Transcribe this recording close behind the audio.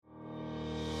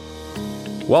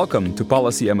Welcome to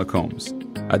Policy at McCombs,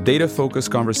 a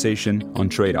data-focused conversation on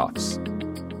trade-offs.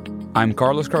 I'm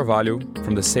Carlos Carvalho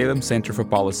from the Salem Center for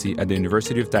Policy at the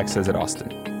University of Texas at Austin.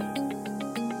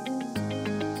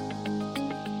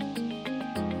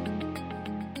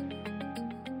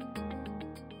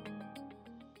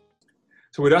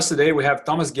 So with us today, we have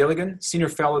Thomas Gilligan, Senior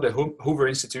Fellow at the Hoover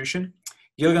Institution.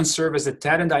 Gilligan served as the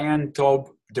Ted and Diane Taub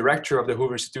Director of the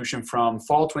Hoover Institution from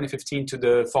fall 2015 to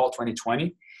the fall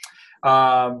 2020.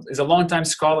 Is a longtime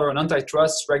scholar on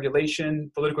antitrust, regulation,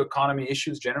 political economy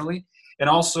issues generally, and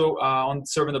also on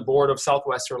serving the board of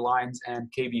Southwest Airlines and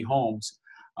KB Homes,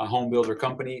 a home builder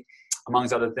company,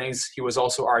 amongst other things. He was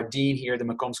also our dean here at the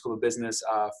McCombs School of Business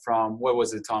from, what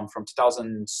was it, Tom, from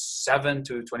 2007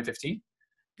 to 2015?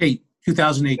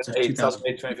 2008 to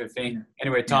 2015.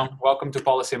 Anyway, Tom, welcome to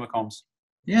Policy at McCombs.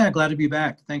 Yeah, glad to be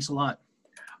back. Thanks a lot.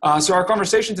 So our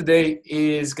conversation today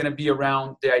is going to be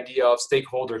around the idea of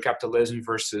stakeholder capitalism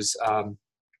versus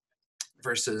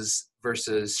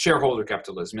shareholder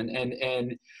capitalism. And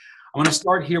I'm going to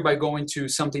start here by going to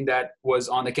something that was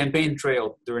on the campaign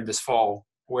trail during this fall,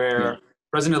 where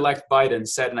President-elect Biden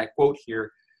said, and I quote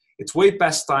here, "It's way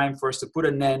past time for us to put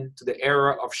an end to the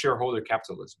era of shareholder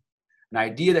capitalism," an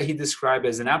idea that he described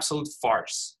as an absolute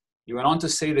farce. He went on to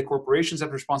say that corporations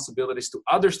have responsibilities to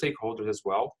other stakeholders as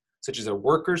well, such as their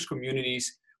workers,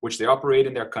 communities, which they operate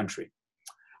in their country.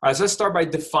 All right, so let's start by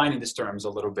defining these terms a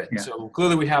little bit. Yeah. So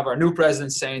clearly we have our new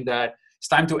president saying that it's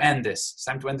time to end this. It's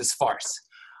time to end this farce.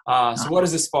 So what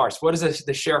is this farce? What is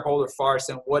the shareholder farce?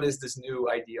 And what is this new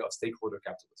idea of stakeholder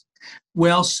capitalism?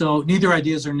 Well, so neither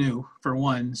ideas are new, for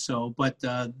one. But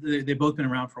they've both been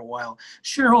around for a while.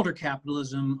 Shareholder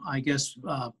capitalism, I guess,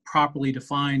 properly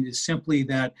defined, is simply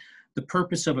that the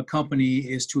purpose of a company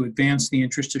is to advance the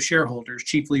interests of shareholders,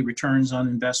 chiefly returns on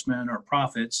investment or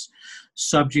profits,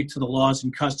 subject to the laws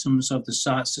and customs of the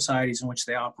societies in which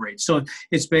they operate. So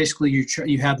it's basically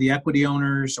you have the equity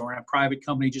owners, or in a private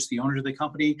company, just the owners of the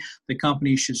company. The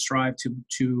company should strive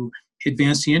to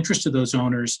advance the interests of those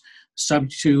owners,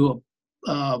 subject to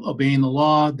obeying the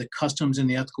law, the customs, and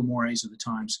the ethical mores of the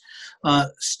times.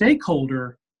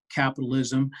 Stakeholder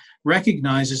capitalism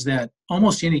recognizes that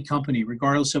almost any company,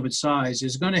 regardless of its size,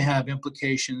 is going to have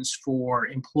implications for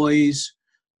employees,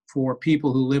 for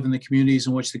people who live in the communities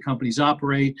in which the companies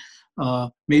operate,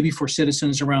 maybe for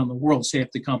citizens around the world, say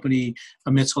if the company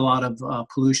emits a lot of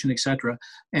pollution, et cetera,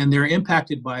 and they're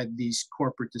impacted by these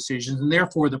corporate decisions. And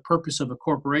therefore, the purpose of a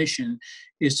corporation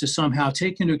is to somehow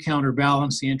take into account or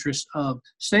balance the interests of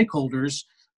stakeholders,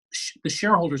 the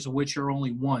shareholders of which are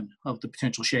only one of the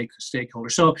potential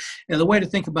stakeholders. So the way to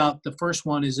think about the first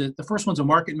one is that the first one's a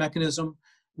market mechanism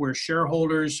where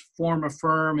shareholders form a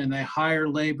firm and they hire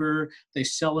labor, they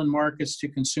sell in markets to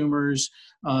consumers,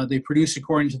 they produce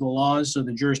according to the laws of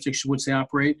the jurisdiction in which they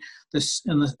operate.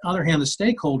 On the other hand, the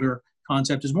stakeholder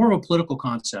concept is more of a political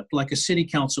concept, like a city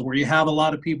council where you have a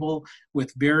lot of people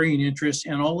with varying interests,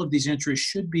 and all of these interests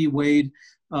should be weighed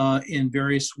in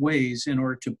various ways in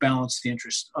order to balance the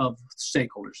interests of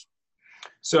stakeholders.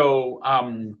 So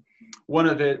one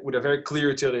of it with a very clear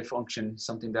utility function,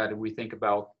 something that we think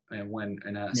about when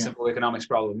in a simple economics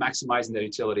problem, maximizing the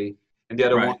utility, and the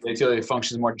other one, the utility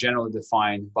function is more generally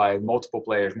defined by multiple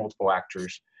players, multiple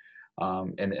actors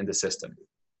in the system.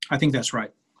 I think that's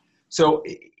right. So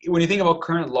when you think about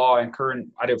current law and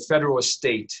current either federal or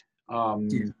state,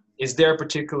 is there a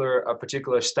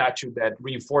particular statute that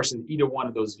reinforces either one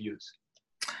of those views?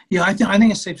 Yeah, I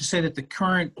think it's safe to say that the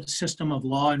current system of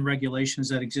law and regulations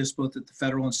that exist both at the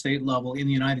federal and state level in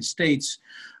the United States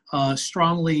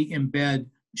strongly embed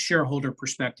shareholder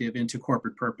perspective into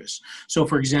corporate purpose. So,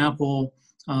 for example,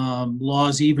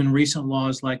 laws, even recent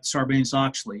laws like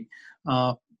Sarbanes-Oxley,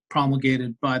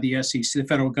 promulgated by the SEC, the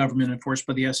federal government enforced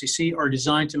by the SEC, are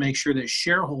designed to make sure that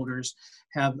shareholders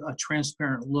have a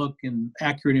transparent look and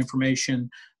accurate information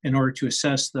in order to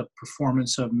assess the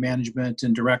performance of management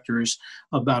and directors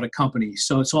about a company.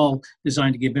 So it's all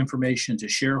designed to give information to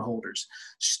shareholders.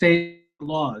 State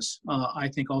laws, I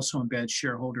think, also embed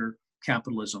shareholder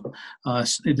capitalism.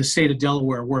 The state of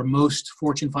Delaware, where most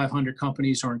Fortune 500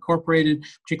 companies are incorporated,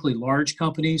 particularly large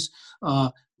companies,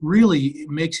 really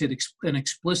makes it an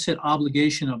explicit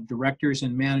obligation of directors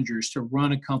and managers to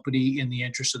run a company in the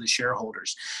interest of the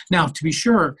shareholders. Now, to be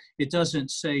sure, it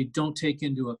doesn't say don't take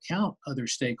into account other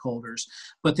stakeholders,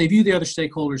 but they view the other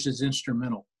stakeholders as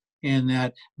instrumental, and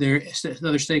that their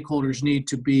other stakeholders need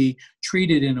to be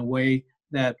treated in a way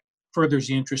that furthers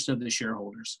the interest of the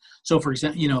shareholders. So, for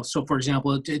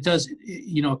example, it does.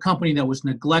 A company that was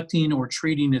neglecting or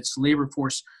treating its labor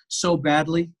force so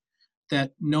badly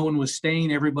that no one was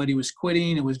staying, everybody was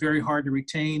quitting. It was very hard to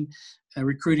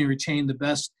recruit and retain the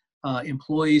best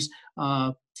employees,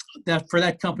 that for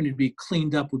that company to be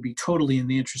cleaned up would be totally in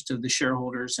the interest of the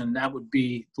shareholders, and that would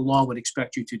be, the law would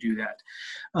expect you to do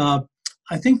that.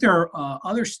 I think there are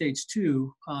other states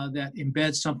too that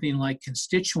embed something like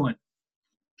constituent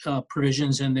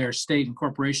provisions in their state and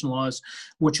corporation laws,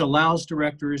 which allows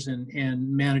directors and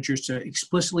managers to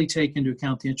explicitly take into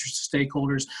account the interests of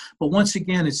stakeholders. But once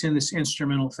again, it's in this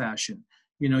instrumental fashion.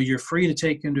 You know, you're free to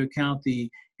take into account the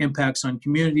impacts on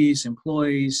communities,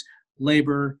 employees,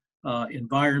 labor,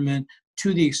 environment,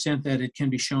 to the extent that it can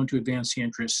be shown to advance the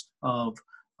interest of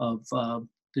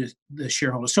the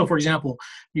shareholders. So, for example,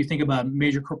 you think about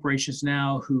major corporations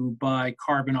now who buy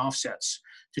carbon offsets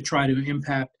to try to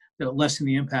lessen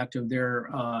the impact of their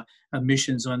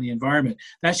emissions on the environment.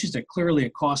 That's just clearly a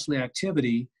costly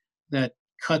activity that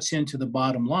cuts into the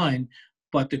bottom line,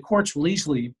 but the courts will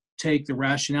easily take the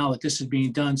rationale that this is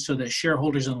being done so that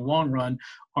shareholders in the long run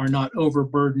are not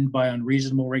overburdened by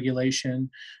unreasonable regulation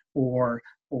or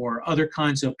other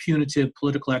kinds of punitive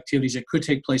political activities that could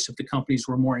take place if the companies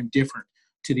were more indifferent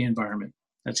to the environment.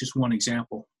 That's just one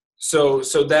example. So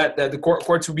that the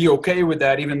courts would be okay with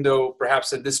that, even though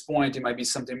perhaps at this point it might be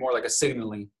something more like a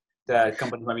signaling that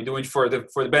companies might be doing for the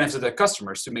benefit of their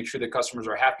customers, to make sure that customers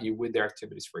are happy with their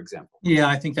activities, for example. Yeah,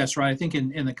 I think that's right. I think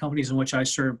in the companies in which I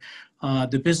serve,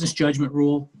 the business judgment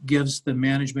rule gives the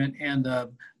management and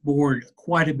the board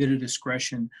quite a bit of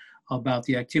discretion about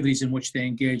the activities in which they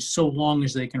engage, so long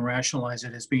as they can rationalize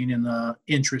it as being in the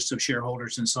interests of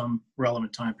shareholders in some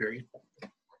relevant time period.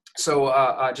 So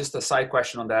just a side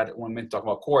question on that, when we talk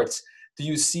about courts, do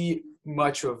you see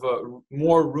much of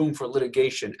more room for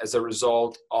litigation as a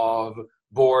result of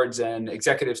boards and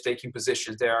executives taking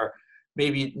positions that are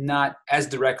maybe not as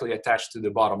directly attached to the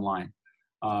bottom line?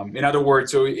 In other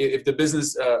words, so if the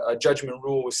business judgment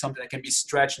rule is something that can be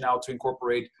stretched now to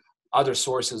incorporate other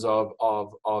sources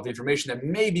of information that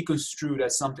may be construed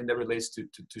as something that relates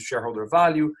to shareholder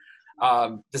value,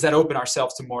 does that open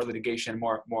ourselves to more litigation,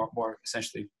 more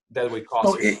essentially that way cost?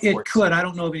 Oh, it could. I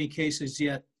don't know of any cases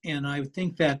yet, and I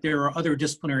think that there are other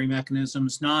disciplinary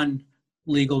mechanisms,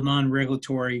 non-legal,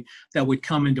 non-regulatory, that would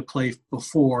come into play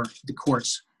before the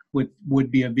courts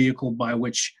would be a vehicle by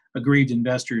which aggrieved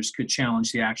investors could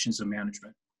challenge the actions of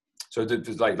management. So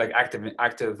like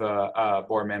active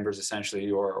board members essentially,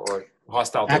 or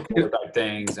hostile takeover type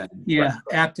things. And yeah,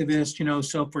 right. Activists, you know,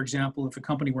 so for example, if a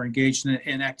company were engaged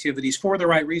in activities for the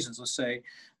right reasons, let's say,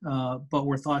 but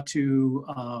were thought to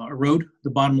erode the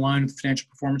bottom line of the financial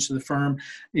performance of the firm,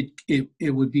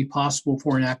 it would be possible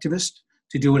for an activist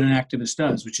to do what an activist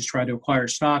does, which is try to acquire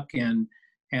stock and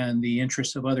the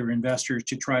interests of other investors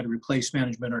to try to replace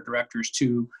management or directors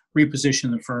to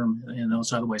reposition the firm in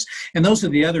those other ways. And those are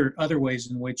the other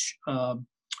ways in which the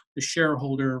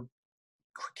shareholder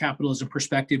capitalism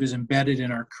perspective is embedded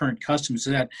in our current customs,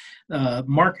 that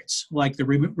markets like the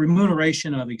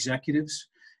remuneration of executives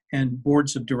and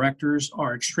boards of directors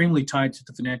are extremely tied to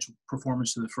the financial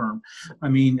performance of the firm. I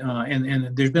mean,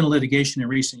 and there's been litigation in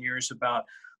recent years about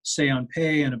say on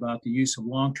pay and about the use of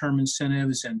long-term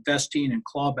incentives and vesting and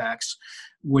clawbacks,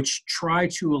 which try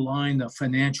to align the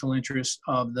financial interests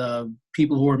of the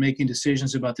people who are making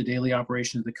decisions about the daily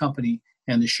operation of the company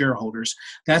and the shareholders.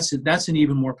 That's an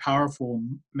even more powerful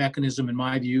mechanism, in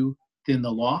my view, than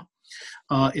the law.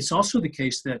 It's also the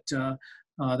case that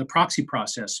the proxy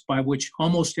process, by which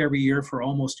almost every year for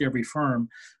almost every firm,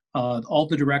 all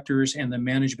the directors and the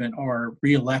management are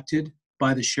reelected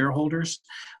by the shareholders.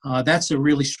 That's a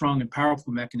really strong and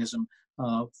powerful mechanism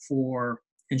for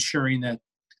ensuring that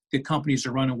the companies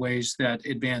are run in ways that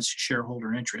advance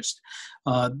shareholder interest.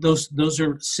 Those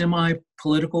are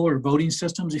semi-political or voting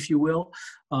systems, if you will.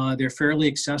 They're fairly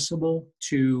accessible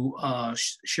to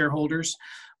shareholders,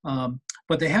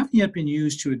 but they haven't yet been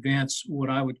used to advance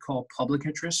what I would call public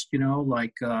interest, you know,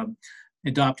 like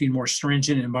adopting more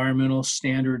stringent environmental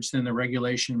standards than the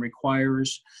regulation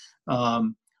requires.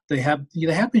 They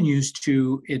have been used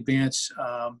to advance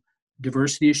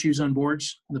diversity issues on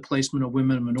boards, the placement of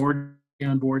women and minority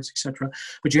on boards, etc.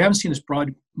 But you haven't seen this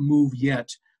broad move yet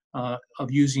of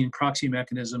using proxy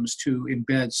mechanisms to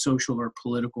embed social or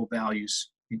political values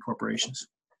in corporations.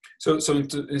 So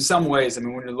in some ways, I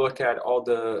mean, when you look at all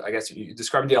the, I guess you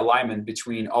described the alignment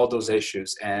between all those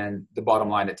issues and the bottom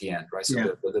line at the end, right? So yeah.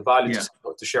 the value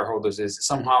to shareholders is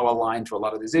somehow aligned to a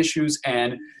lot of these issues,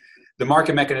 and the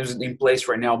market mechanisms in place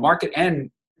right now, market and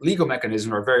legal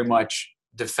mechanisms, are very much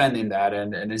defending that.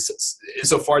 And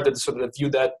insofar that sort of the view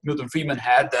that Milton Friedman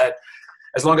had, that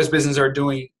as long as businesses are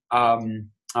doing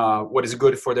what is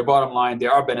good for their bottom line, they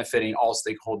are benefiting all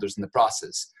stakeholders in the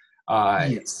process.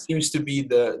 It seems to be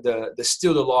the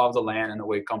still the law of the land and the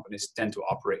way companies tend to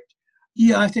operate.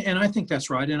 Yeah, I think that's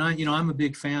right. And I'm a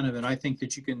big fan of it. I think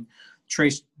that you can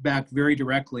trace back very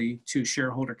directly to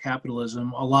shareholder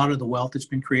capitalism. A lot of the wealth that's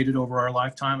been created over our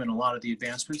lifetime and a lot of the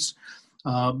advancements,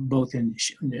 both in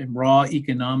raw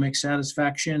economic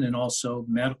satisfaction and also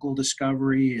medical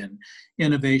discovery and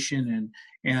innovation.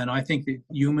 And I think that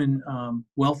human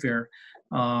welfare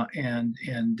and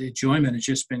enjoyment has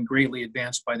just been greatly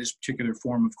advanced by this particular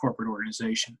form of corporate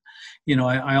organization.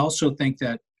 I also think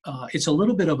that it's a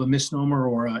little bit of a misnomer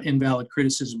or an invalid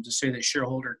criticism to say that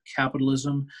shareholder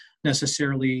capitalism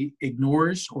necessarily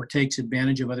ignores or takes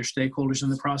advantage of other stakeholders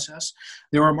in the process.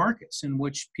 There are markets in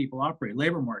which people operate,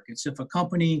 labor markets. If a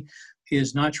company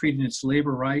is not treating its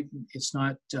labor right, it's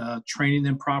not training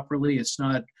them properly, it's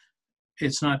not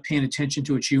paying attention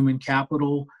to its human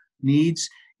capital needs,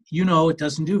 it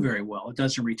doesn't do very well. It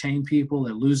doesn't retain people.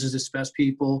 It loses its best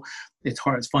people. It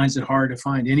finds it hard to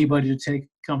find anybody to take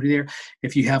company there.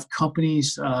 If you have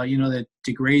companies, that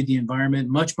degrade the environment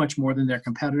much, much more than their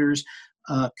competitors,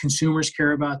 consumers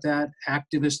care about that.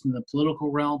 Activists in the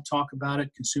political realm talk about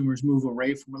it. Consumers move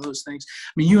away from those things.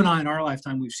 I mean, you and I in our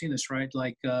lifetime, we've seen this, right?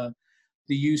 Like the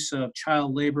use of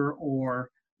child labor or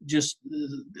just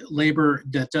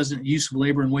use of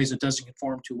labor in ways that doesn't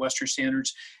conform to Western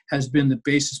standards has been the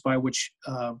basis by which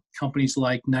companies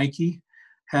like Nike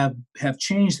have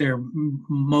changed their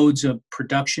modes of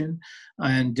production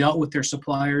and dealt with their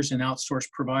suppliers and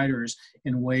outsourced providers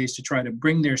in ways to try to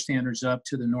bring their standards up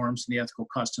to the norms and the ethical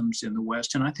customs in the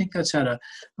West. And I think that's had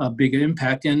a big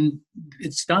impact, and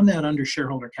it's done that under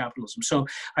shareholder capitalism. So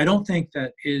I don't think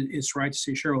that it's right to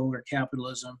say shareholder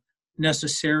capitalism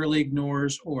necessarily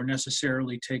ignores or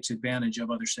necessarily takes advantage of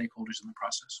other stakeholders in the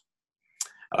process.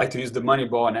 I like to use the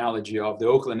Moneyball analogy of the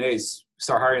Oakland A's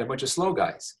start hiring a bunch of slow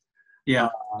guys. Yeah.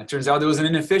 It turns out there was an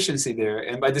inefficiency there,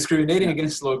 and by discriminating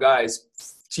against slow guys,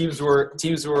 teams were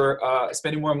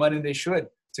spending more money than they should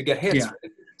to get hits. Yeah.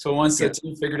 Right? So once the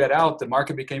team figured that out, the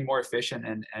market became more efficient,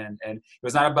 and it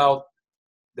was not about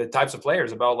the types of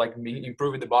players, about like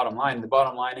improving the bottom line. The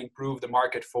bottom line improved the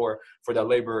market for that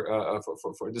labor,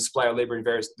 for the supply of labor in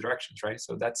various directions, right?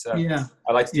 So that's I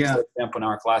like to use that example in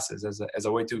our classes as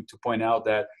a way to point out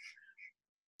that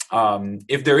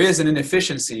if there is an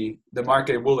inefficiency, the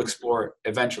market will explore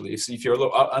eventually. If you're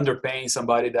underpaying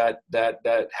somebody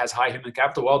that has high human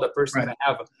capital, well, that person is going to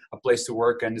have a place to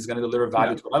work and is going to deliver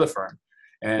value to another firm,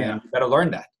 and you got to learn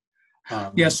that.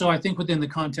 So I think within the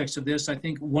context of this, I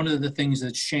think one of the things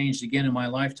that's changed again in my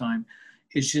lifetime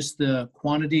is just the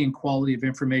quantity and quality of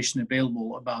information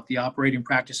available about the operating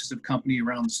practices of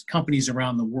companies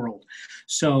around the world.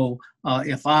 So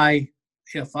if I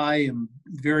am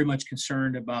very much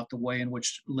concerned about the way in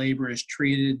which labor is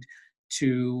treated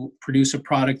to produce a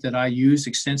product that I use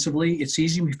extensively, it's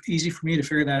easy for me to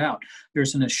figure that out.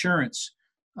 There's an assurance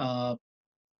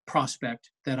prospect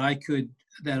that I could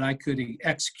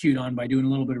execute on by doing a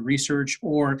little bit of research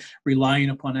or relying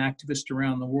upon activists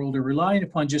around the world or relying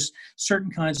upon just certain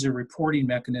kinds of reporting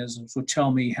mechanisms will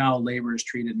tell me how labor is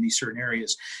treated in these certain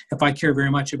areas. If I care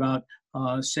very much about,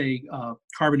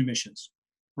 carbon emissions,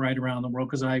 right around the world,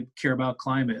 because I care about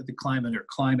the climate or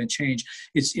climate change,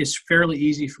 it's fairly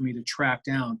easy for me to track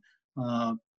down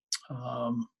kind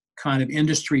of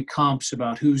industry comps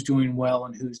about who's doing well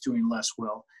and who's doing less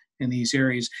well in these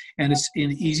areas. And it's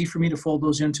easy for me to fold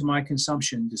those into my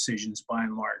consumption decisions by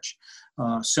and large.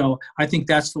 So I think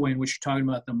that's the way in which you're talking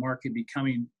about the market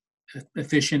becoming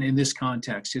efficient in this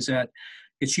context, is that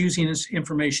it's using this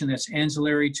information that's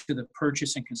ancillary to the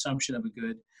purchase and consumption of a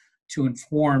good to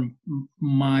inform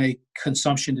my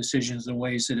consumption decisions in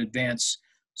ways that advance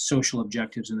social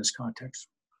objectives in this context.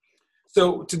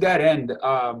 So to that end,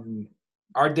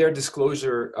 are there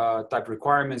disclosure type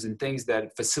requirements and things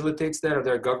that facilitates that? Are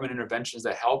there government interventions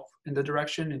that help in the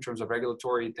direction in terms of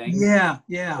regulatory things? Yeah.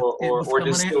 Or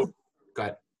just still, go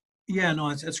ahead. Yeah, no,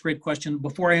 that's a great question.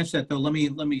 Before I answer that though, let me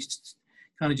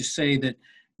kind of just say that,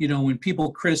 when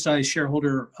people criticize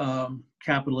shareholder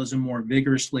capitalism more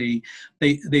vigorously,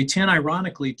 they tend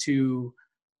ironically to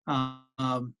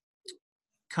kind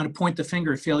of point the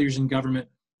finger at failures in government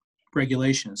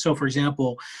regulation. So for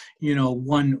example,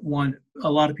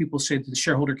 a lot of people say that the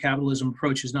shareholder capitalism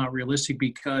approach is not realistic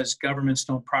because governments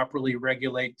don't properly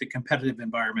regulate the competitive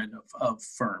environment of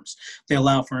firms. They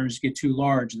allow firms to get too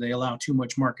large. They allow too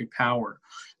much market power.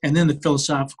 And then the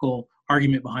philosophical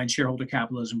argument behind shareholder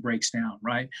capitalism breaks down,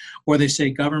 right? Or they say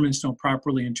governments don't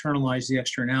properly internalize the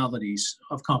externalities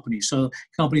of companies. So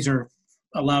companies are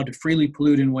allowed to freely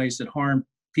pollute in ways that harm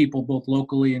people both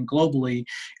locally and globally.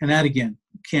 And that, again,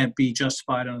 can't be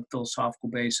justified on a philosophical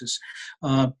basis.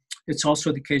 It's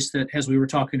also the case that, as we were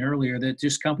talking earlier, that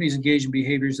just companies engage in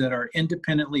behaviors that are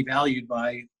independently valued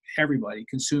by everybody,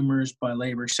 consumers, by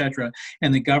labor, etc.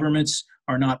 And the governments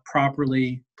are not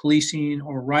properly policing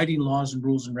or writing laws and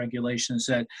rules and regulations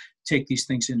that take these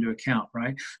things into account,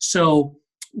 right? So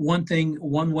one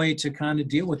way to kind of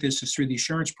deal with this is through the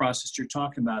assurance process you're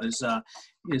talking about is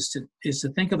to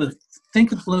think of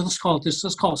let's call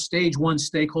it stage one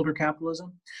stakeholder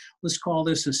capitalism. Let's call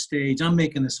this a stage. I'm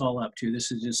making this all up too.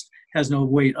 This is just has no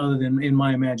weight other than in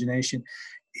my imagination.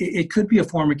 It could be a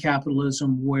form of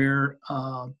capitalism where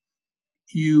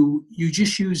you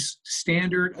just use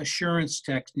standard assurance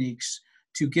techniques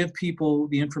to give people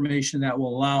the information that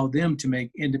will allow them to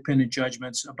make independent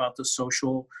judgments about the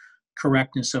social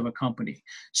correctness of a company.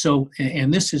 So,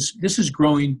 and this is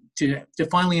growing to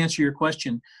finally answer your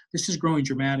question. This is growing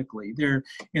dramatically. There,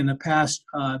 in the past,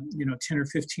 10 or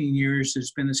 15 years,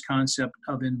 there's been this concept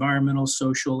of environmental,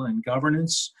 social, and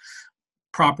governance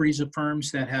properties of firms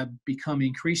that have become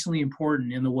increasingly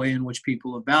important in the way in which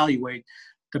people evaluate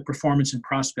the performance and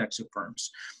prospects of firms.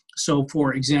 So,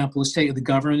 for example, let's take the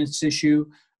governance issue.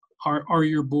 Are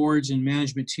your boards and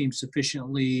management teams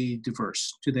sufficiently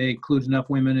diverse? Do they include enough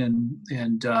women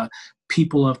and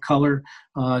people of color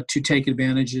to take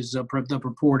advantages of the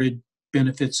purported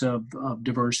benefits of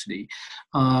diversity?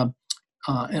 And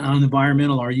on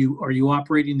environmental, are you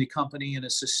operating the company in a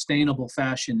sustainable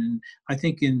fashion? And I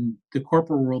think in the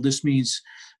corporate world, this means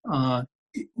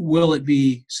will it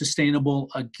be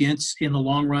sustainable in the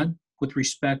long run with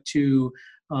respect to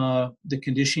the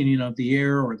conditioning of the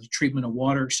air or the treatment of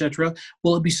water, et cetera?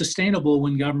 Will it be sustainable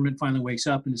when government finally wakes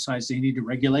up and decides they need to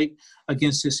regulate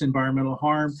against this environmental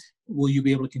harm? Will you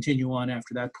be able to continue on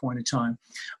after that point in time?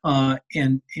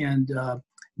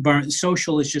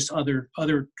 Social is just other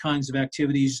kinds of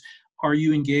activities. Are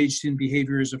you engaged in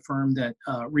behavior as a firm that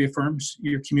reaffirms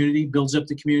your community, builds up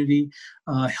the community,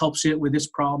 helps it with its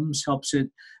problems, helps it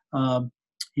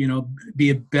be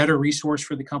a better resource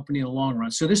for the company in the long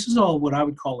run? So this is all what I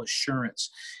would call assurance.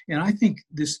 And I think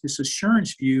this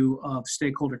assurance view of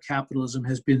stakeholder capitalism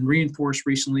has been reinforced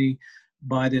recently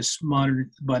by the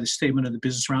statement of the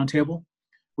Business Roundtable,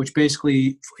 which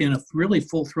basically, in a really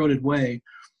full-throated way,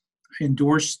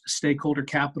 endorsed stakeholder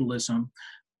capitalism,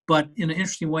 but in an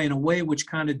interesting way, in a way which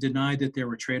kind of denied that there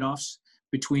were trade-offs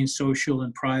between social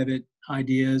and private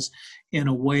ideas, in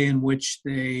a way in which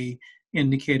they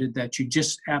indicated that you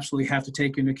just absolutely have to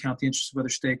take into account the interests of other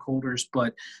stakeholders,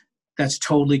 but that's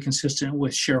totally consistent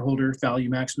with shareholder value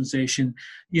maximization.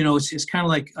 It's kind of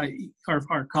like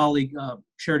our colleague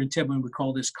Sheridan Tibman would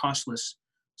call this costless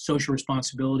social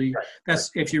responsibility.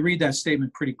 That's if you read that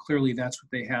statement pretty clearly, that's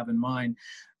what they have in mind.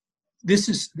 This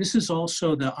is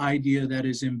also the idea that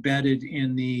is embedded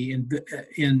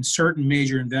in certain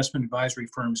major investment advisory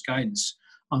firms' guidance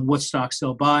on what stocks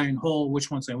they'll buy and hold, which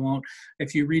ones they won't.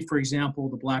 If you read, for example,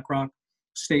 the BlackRock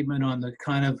statement on the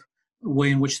kind of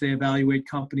way in which they evaluate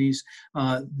companies,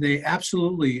 they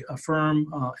absolutely affirm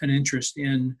an interest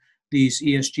in these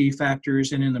ESG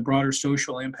factors and in the broader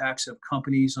social impacts of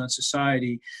companies on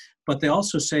society. But they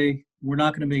also say, we're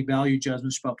not going to make value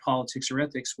judgments about politics or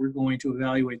ethics. We're going to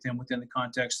evaluate them within the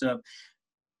context of,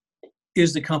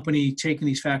 is the company taking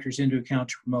these factors into account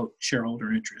to promote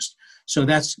shareholder interest? So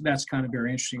that's kind of very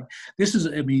interesting. This is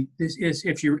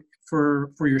if you're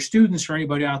for your students or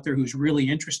anybody out there who's really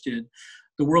interested,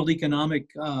 the World Economic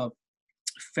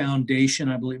Foundation,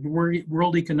 I believe,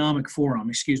 World Economic Forum,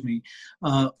 excuse me,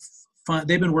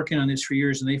 they've been working on this for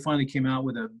years, and they finally came out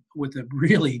with a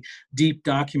really deep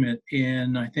document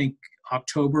in, I think,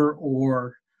 October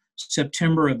or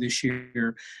September of this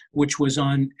year, which was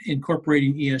on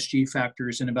incorporating ESG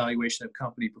factors in evaluation of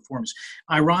company performance.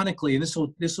 Ironically, and this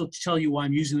will tell you why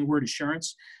I'm using the word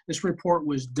assurance, this report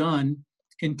was done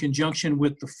in conjunction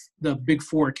with the big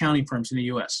four accounting firms in the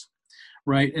U.S.,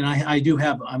 right? And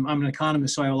I'm an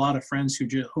economist, so I have a lot of friends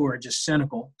who are just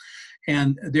cynical.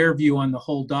 And their view on the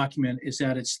whole document is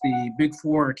that it's the big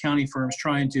four accounting firms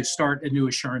trying to start a new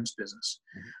assurance business.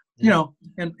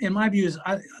 And in my view is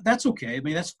that's okay. I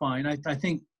mean, that's fine. I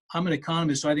think I'm an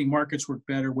economist, so I think markets work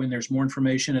better when there's more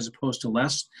information as opposed to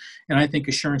less. And I think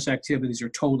assurance activities are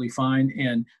totally fine,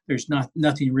 and there's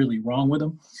nothing really wrong with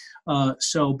them.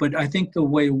 But I think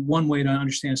one way to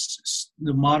understand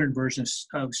the modern version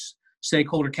of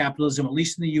stakeholder capitalism, at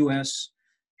least in the U.S.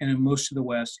 and in most of the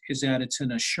West, is that it's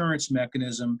an assurance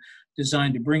mechanism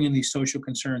designed to bring in these social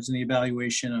concerns in the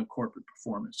evaluation of corporate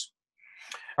performance.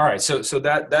 All right, so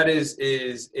that is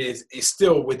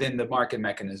still within the market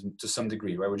mechanism to some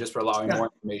degree, right? We're just allowing more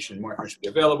information to be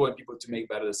available and people to make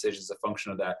better decisions as a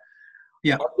function of that.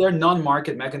 Yeah. Are there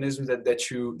non-market mechanisms that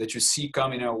you see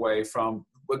coming our way from,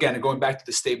 again, going back to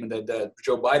the statement that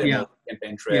Joe Biden made on the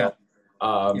campaign trail?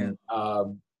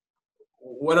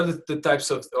 what are the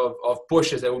types of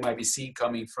pushes that we might be seeing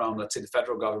coming from, let's say, the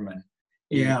federal government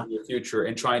in the future,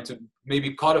 and trying to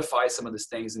maybe codify some of these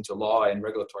things into law and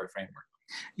regulatory framework?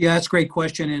 Yeah, that's a great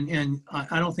question. And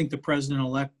I don't think the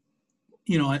president-elect,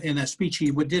 in that speech,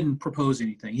 he didn't propose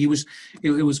anything.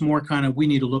 It was more kind of, we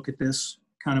need to look at this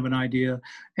kind of an idea.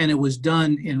 And it was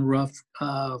done in rough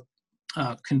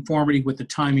conformity with the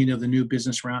timing of the new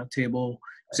business roundtable. It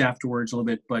was afterwards a little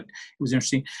bit, but it was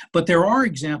interesting. But there are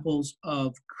examples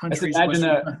of countries.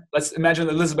 Let's imagine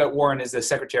Elizabeth Warren is the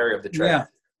Secretary of the Treasury. Yeah.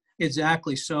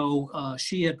 Exactly. So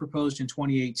she had proposed in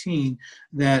 2018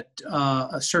 that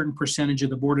a certain percentage of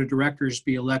the board of directors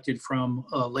be elected from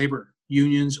labor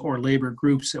unions or labor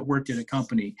groups that worked at a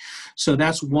company. So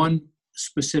that's one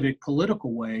specific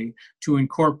political way to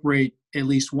incorporate at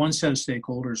least one set of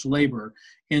stakeholders, labor,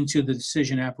 into the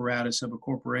decision apparatus of a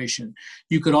corporation.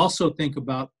 You could also think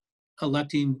about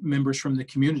electing members from the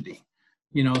community.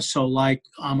 So like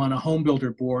I'm on a home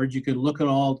builder board, you could look at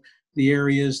all the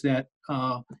areas that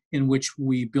in which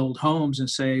we build homes and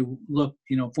say, look,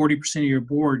 40% of your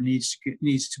board needs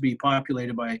to be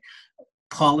populated by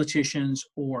politicians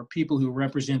or people who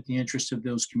represent the interests of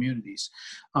those communities.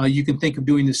 You can think of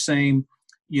doing the same,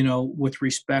 with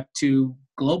respect to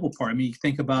global part. I mean, you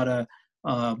think about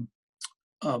a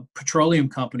petroleum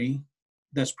company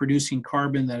that's producing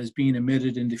carbon that is being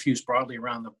emitted and diffused broadly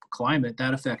around the climate.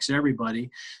 That affects everybody.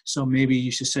 So maybe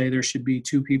you should say there should be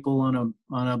two people on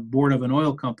a board of an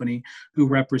oil company who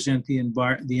represent the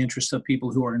interests of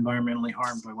people who are environmentally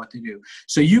harmed by what they do.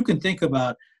 So you can think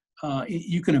about,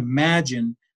 you can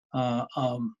imagine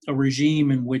a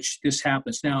regime in which this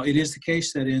happens. Now, it is the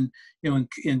case that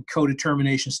in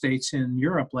co-determination states in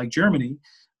Europe, like Germany,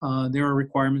 there are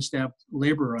requirements to have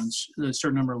a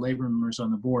certain number of labor members on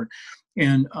the board.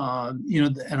 And,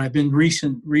 and I've been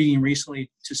reading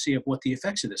recently to see what the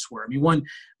effects of this were. I mean,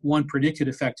 one predicted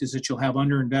effect is that you'll have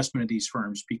underinvestment of these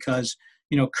firms because,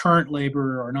 current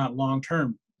labor are not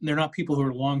long-term. They're not people who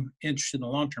are interested in the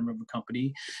long-term of a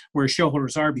company, whereas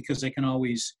shareholders are, because they can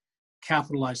always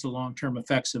capitalize the long-term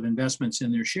effects of investments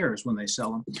in their shares when they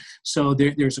sell them. So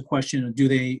there's a question of, do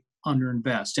they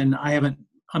underinvest? And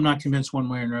I'm not convinced one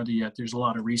way or another yet. There's a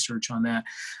lot of research on that.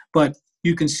 But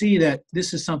you can see that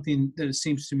this is something that it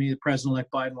seems to me that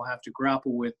President-elect Biden will have to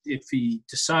grapple with if he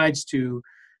decides to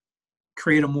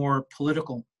create a more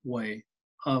political way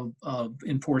of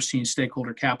enforcing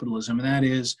stakeholder capitalism. And that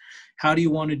is, how do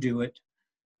you want to do it?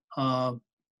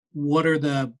 What are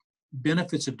the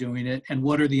benefits of doing it? And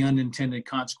what are the unintended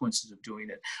consequences of doing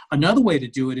it? Another way to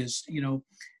do it is,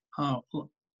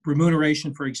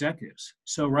 remuneration for executives.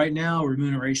 So right now,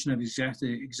 remuneration of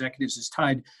executives is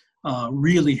tied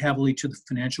really heavily to the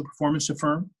financial performance of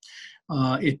firm.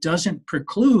 It doesn't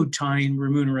preclude tying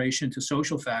remuneration to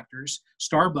social factors.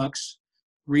 Starbucks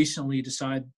recently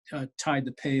tied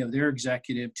the pay of their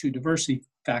executive to diversity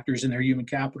factors in their human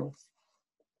capital.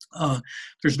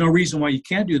 There's no reason why you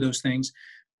can't do those things,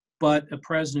 but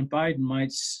President Biden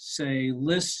might say,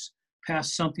 let's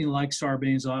pass something like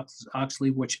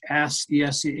Sarbanes-Oxley, which asks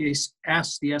the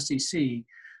SEC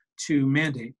to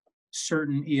mandate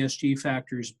certain ESG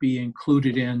factors be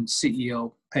included in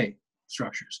CEO pay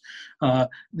structures. So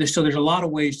there's a lot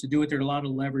of ways to do it. There's a lot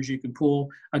of leverage you can pull.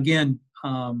 Again,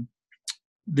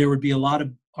 there would be a lot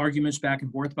of arguments back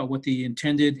and forth about what the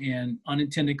intended and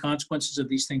unintended consequences of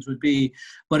these things would be,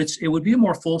 but it would be a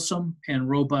more fulsome and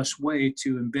robust way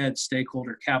to embed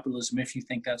stakeholder capitalism if you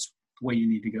think that's the way you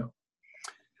need to go.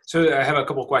 So I have a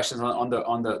couple of questions on the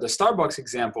Starbucks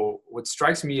example. What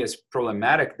strikes me as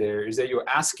problematic there is that you're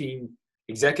asking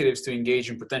executives to engage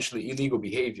in potentially illegal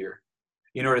behavior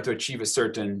in order to achieve a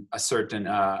certain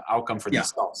outcome for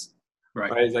themselves.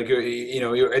 Right? Like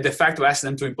you're de facto asking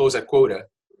them to impose a quota.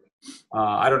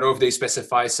 I don't know if they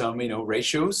specify some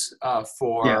ratios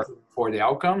for the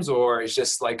outcomes, or it's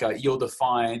just like you'll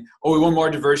define, we want more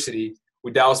diversity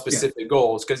without specific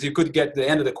goals, because you could get to the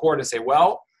end of the quarter and say,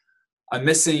 well, I'm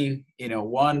missing,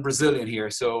 one Brazilian here,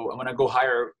 so I'm going to go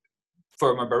hire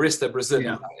for my barista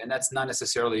Brazilian, and that's not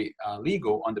necessarily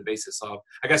legal on the basis of,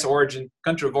 I guess,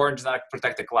 country of origin is not a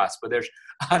protected class, but there's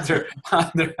other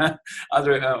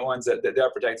ones that they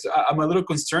are protected. So I'm a little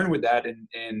concerned with that,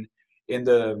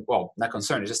 not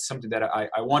concerned. It's just something that I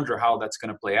wonder how that's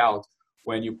going to play out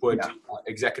when you put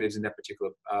executives in that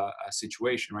particular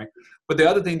situation, right? But the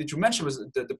other thing that you mentioned was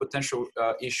the potential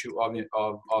issue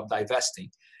of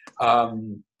divesting.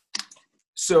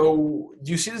 So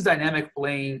do you see this dynamic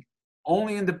playing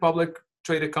only in the public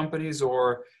traded companies,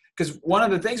 or because one of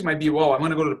the things might be, I'm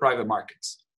going to go to the private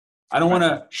markets. I don't want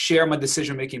to share my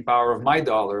decision-making power of my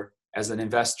dollar as an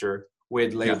investor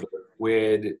with labor,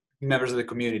 with members of the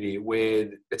community,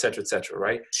 with et cetera,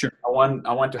 right? Sure. I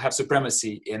want to have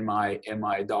supremacy in my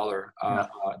dollar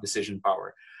decision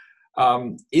power.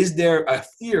 Is there a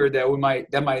fear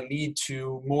that might lead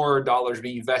to more dollars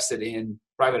being invested in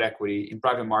private equity, in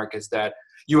private markets, that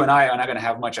you and I are not going to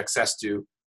have much access to,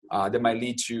 that might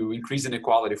lead to increased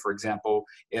inequality, for example,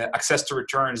 access to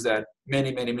returns that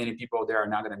many people there are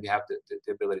not going to have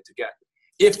the ability to get?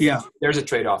 If there's a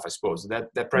trade-off, I suppose,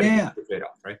 that predicates the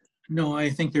trade-off, right? No, I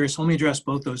think there is. So let me address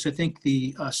both those. I think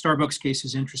the Starbucks case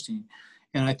is interesting,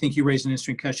 and I think you raised an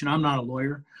interesting question. I'm not a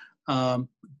lawyer,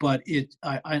 but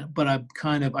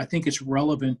I think it's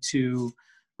relevant to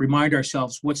remind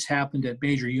ourselves what's happened at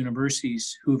major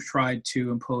universities who've tried to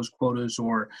impose quotas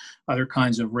or other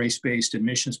kinds of race-based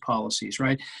admissions policies,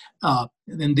 right?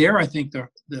 And there, I think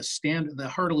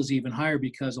the hurdle is even higher,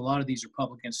 because a lot of these are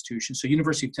public institutions. So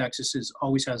University of Texas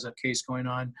always has a case going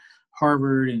on.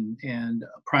 Harvard and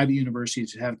private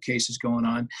universities have cases going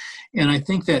on. And I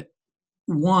think that,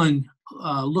 one,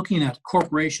 looking at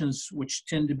corporations, which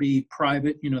tend to be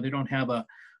private, they don't have a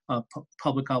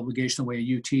public obligation the way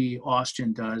a UT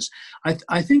Austin does.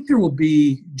 I think there will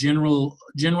be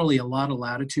generally a lot of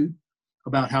latitude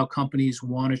about how companies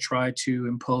want to try to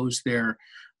impose their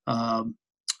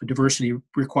diversity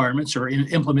requirements or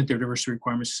implement their diversity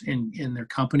requirements in their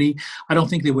company. I don't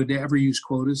think they would ever use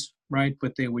quotas, right?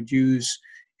 But they would use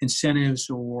incentives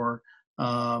or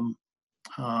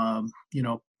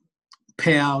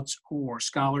payouts or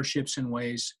scholarships in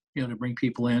ways to bring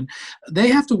people in. They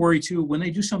have to worry too, when they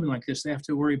do something like this, they have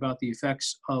to worry about the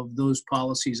effects of those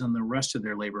policies on the rest of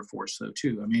their labor force though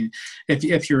too. I mean,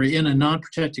 if you're in a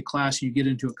non-protected class and you get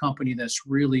into a company that's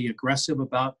really aggressive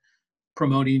about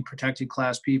promoting protected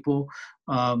class people,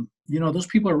 those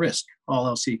people are risk, all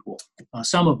else equal.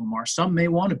 Some of them are. Some may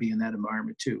want to be in that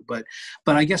environment too. But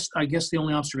I guess the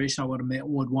only observation I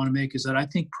would want to make is that I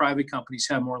think private companies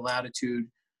have more latitude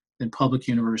than public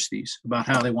universities about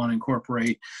how they want to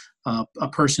incorporate a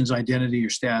person's identity or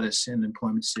status in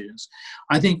employment decisions.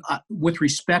 I think with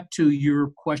respect to your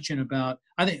question about,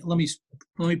 let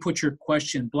me put your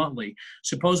question bluntly.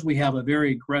 Suppose we have a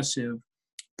very aggressive,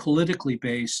 politically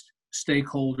based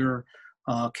stakeholder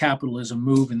capitalism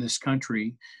move in this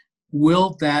country.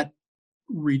 Will that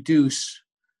reduce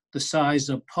the size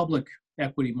of public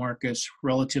equity markets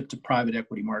relative to private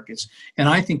equity markets? And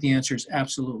I think the answer is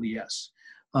absolutely yes.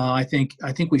 I think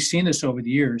we've seen this over the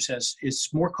years as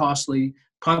it's more costly.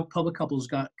 Public capital's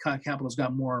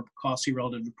got more costly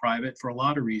relative to private for a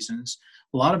lot of reasons.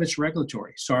 A lot of it's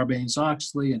regulatory,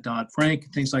 Sarbanes-Oxley and Dodd-Frank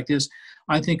and things like this.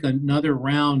 I think another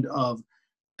round of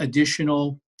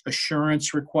additional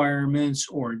assurance requirements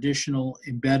or additional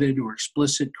embedded or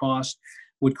explicit cost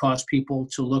would cause people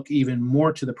to look even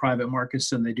more to the private markets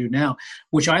than they do now,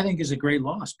 which I think is a great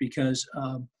loss, because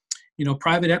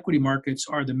private equity markets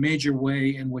are the major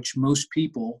way in which most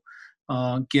people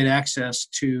get access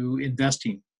to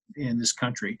investing in this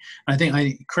country.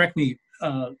 Correct me,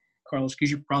 Carlos, because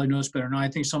you probably know this better than I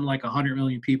think something like 100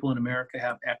 million people in America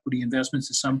have equity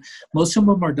investments. Most of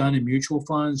them are done in mutual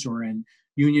funds or in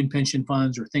union pension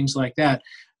funds or things like that.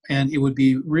 And it would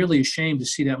be really a shame to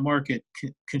see that market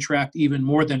contract even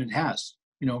more than it has,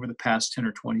 over the past 10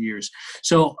 or 20 years.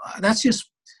 So that's just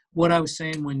what I was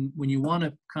saying. When you want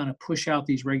to kind of push out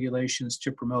these regulations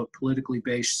to promote politically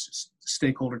based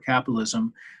stakeholder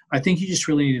capitalism, I think you just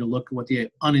really need to look at what the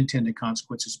unintended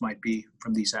consequences might be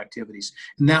from these activities.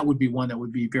 And that would be one that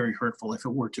would be very hurtful if it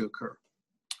were to occur.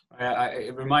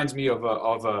 It reminds me of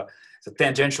a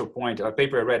tangential point, a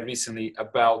paper I read recently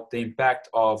about the impact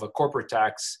of a corporate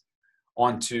tax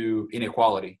onto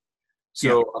inequality.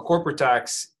 So a corporate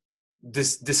tax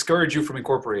discourages you from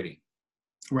incorporating.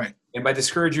 Right. And by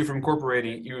discourage you from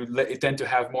incorporating, you tend to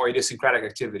have more idiosyncratic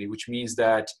activity, which means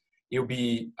that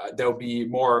there'll be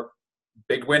more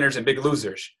big winners and big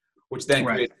losers, which then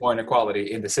creates more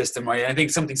inequality in the system. Right? And I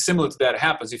think something similar to that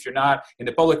happens if you're not in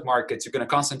the public markets. You're going to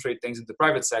concentrate things in the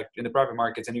private sector, in the private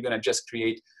markets, and you're going to just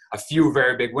create a few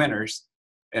very big winners,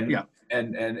 and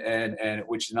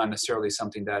which is not necessarily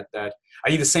something that I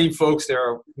think the same folks that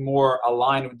are more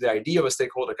aligned with the idea of a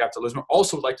stakeholder capitalism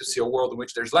also would like to see a world in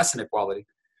which there's less inequality.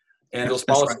 And those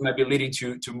policies might be leading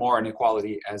to more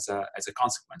inequality as a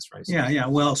consequence, right? So, yeah.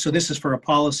 Well, so this is for a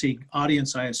policy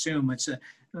audience, I assume.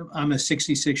 I'm a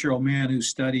 66-year-old man who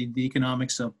studied the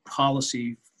economics of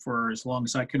policy for as long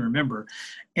as I can remember,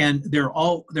 and there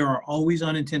are always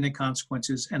unintended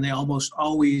consequences, and they almost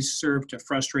always serve to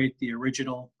frustrate the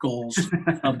original goals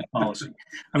of the policy.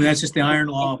 I mean, that's just the iron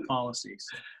law of policy.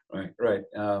 So. Right.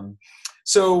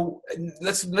 So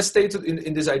let's stay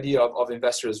in this idea of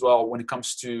investor as well when it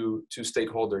comes to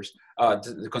stakeholders,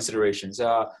 the considerations.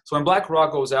 So when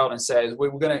BlackRock goes out and says we're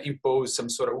going to impose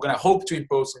we're going to hope to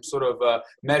impose some sort of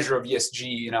measure of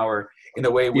ESG in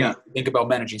the way we think about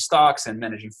managing stocks and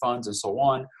managing funds and so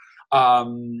on,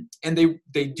 and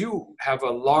they do have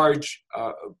a large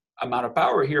amount of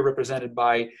power here, represented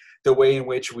by the way in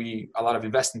which a lot of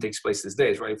investing takes place these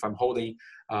days, right? If I'm holding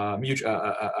an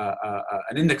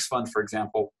index fund, for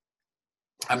example,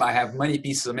 I might have many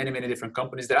pieces of many different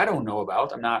companies that I don't know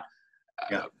about.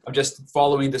 I'm just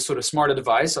following the sort of smart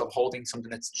advice of holding something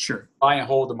that's buy and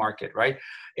hold the market, right?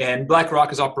 And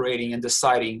BlackRock is operating and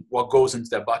deciding what goes into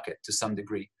that bucket to some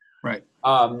degree. Right.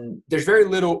 There's very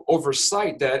little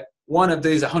oversight that one of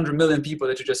these 100 million people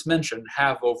that you just mentioned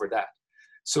have over that.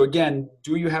 So again,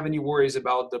 do you have any worries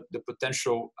about the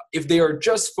potential, if they are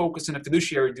just focused on a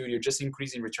fiduciary duty or just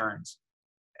increasing returns,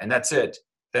 and that's it,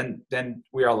 then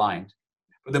we are aligned.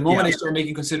 But the moment they start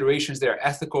making considerations that are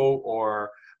ethical or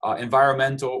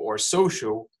environmental or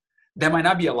social, that might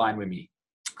not be aligned with me.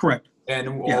 Correct.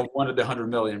 And one of the 100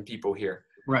 million people here.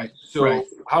 Right. So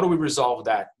how do we resolve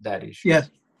that issue?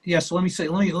 Yeah. So let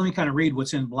me kind of read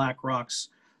what's in BlackRock's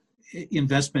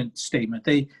investment statement.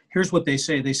 Here's what they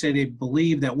say. They say they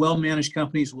believe that well-managed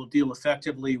companies will deal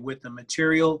effectively with the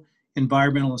material,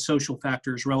 environmental, and social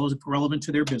factors relevant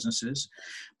to their businesses.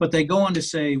 But they go on to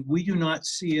say, we do not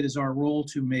see it as our role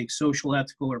to make social,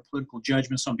 ethical, or political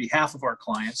judgments on behalf of our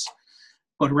clients,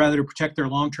 but rather to protect their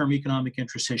long-term economic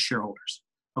interests as shareholders.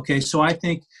 Okay, so I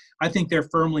think they're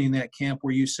firmly in that camp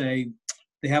where you say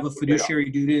they have a fiduciary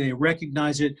duty, they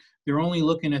recognize it, they're only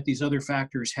looking at these other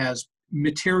factors as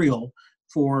material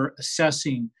for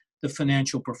assessing the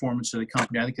financial performance of the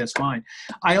company. I think that's fine.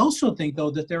 I also think,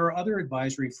 though, that there are other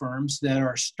advisory firms that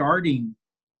are starting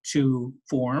to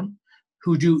form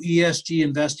who do ESG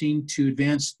investing to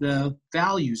advance the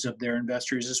values of their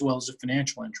investors as well as the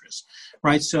financial interests,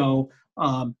 right? So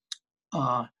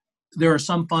there are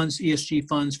some funds, ESG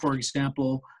funds, for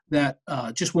example, that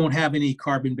just won't have any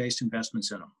carbon-based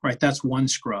investments in them, right? That's one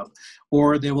scrub.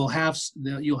 Or you'll have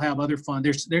other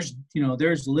funds.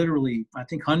 There's literally, I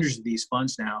think, hundreds of these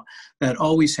funds now that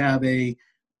always have a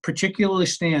particular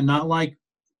stand, not like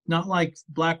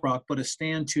BlackRock, but a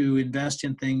stand to invest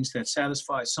in things that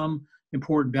satisfy some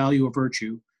important value or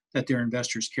virtue that their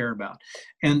investors care about.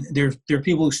 And there are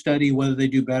people who study whether they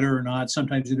do better or not.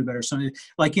 Sometimes they do better.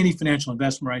 Like any financial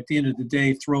investment, right? At the end of the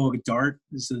day, throw a dart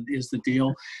is the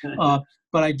deal.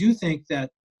 But I do think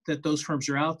that those firms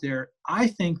are out there. I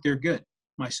think they're good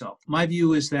myself. My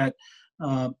view is that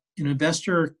an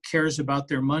investor cares about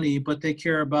their money, but they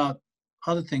care about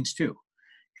other things too.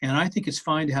 And I think it's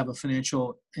fine to have a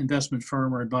financial investment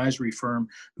firm or advisory firm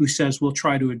who says, we'll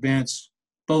try to advance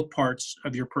both parts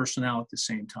of your personnel at the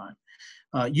same time.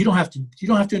 You don't have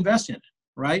to invest in it,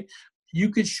 right? You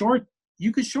could short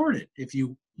it if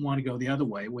you want to go the other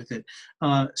way with it.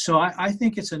 So I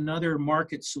think it's another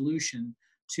market solution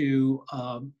to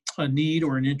a need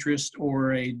or an interest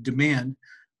or a demand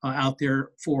out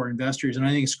there for investors. And I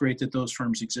think it's great that those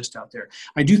firms exist out there.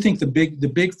 I do think the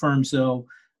big firms, though,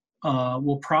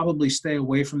 will probably stay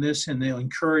away from this, and they'll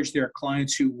encourage their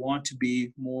clients who want to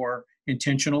be more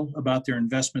intentional about their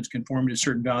investments conforming to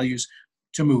certain values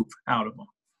to move out of them.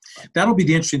 That'll be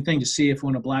the interesting thing to see if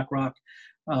when a BlackRock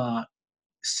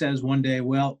says one day,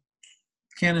 well,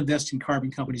 can't invest in carbon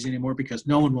companies anymore because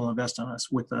no one will invest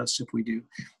with us if we do.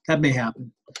 That may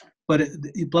happen. But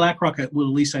BlackRock will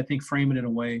at least, I think, frame it in a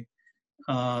way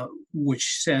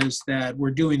which says that we're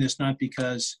doing this not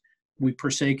because we per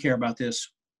se care about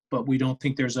this, but we don't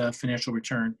think there's a financial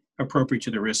return appropriate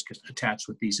to the risk attached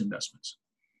with these investments.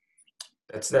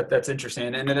 That's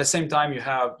interesting. And at the same time, you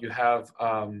have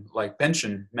like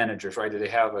pension managers, right? That they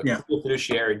have a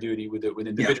fiduciary duty with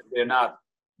individuals. Yeah. They're not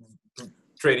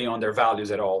trading on their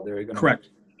values at all. They're going to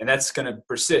correct, and that's going to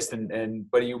persist.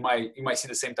 But you might see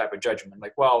the same type of judgment,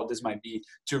 like, well, this might be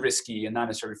too risky and not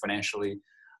necessarily financially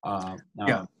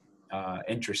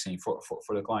interesting for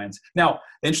the clients. Now,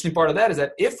 the interesting part of that is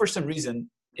that if for some reason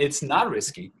it's not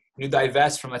risky, you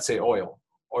divest from, let's say,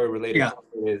 oil-related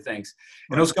things,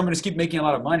 and those companies keep making a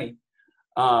lot of money,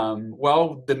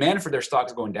 well, demand for their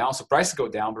stocks is going down, so prices go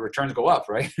down, but returns go up,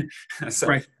 right? As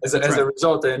a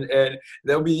result, and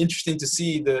that'll be interesting to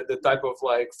see the type of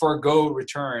like forgo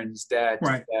returns that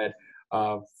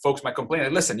folks might complain.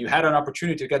 Like, listen, you had an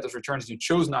opportunity to get those returns, you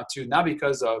chose not to, not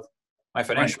because of my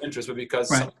financial interest, but because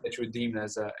something that you would deem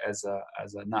as a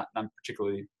not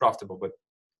particularly profitable. But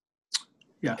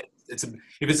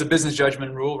if it's a business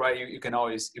judgment rule, right? You can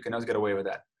always get away with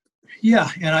that. Yeah,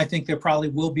 and I think there probably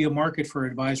will be a market for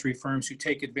advisory firms who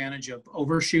take advantage of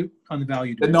overshoot on the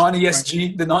value The dimension. Right?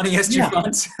 non-ESG, the non-ESG Yeah,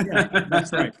 funds. yeah,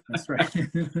 that's right. That's right.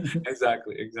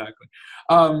 Exactly.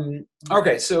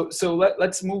 Okay, so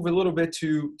let's move a little bit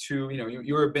to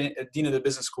you were a dean of the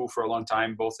business school for a long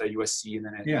time, both at USC and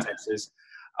then at Yeah. Texas.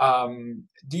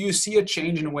 Do you see a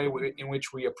change in the way in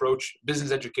which we approach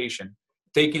business education,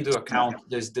 take into account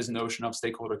this notion of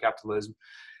stakeholder capitalism?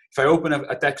 If I open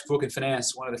a textbook in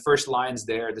finance, one of the first lines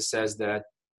there that says that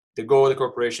the goal of the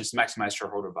corporation is to maximize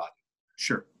shareholder value.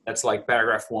 Sure. That's like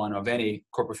paragraph 1 of any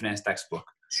corporate finance textbook.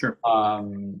 Sure. How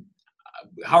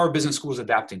are business schools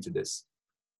adapting to this?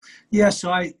 Yeah, so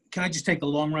can I just take the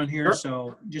long run here? Sure.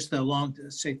 So just the long,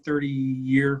 say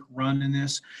 30-year run in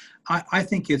this. I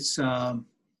think it's obvious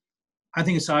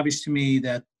to me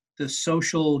that the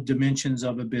social dimensions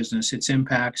of a business, its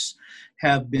impacts,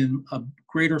 have been a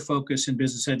greater focus in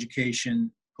business education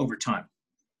over time.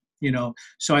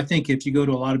 So I think if you go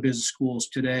to a lot of business schools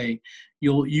today,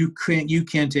 you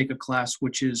can take a class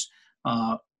which is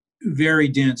very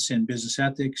dense in business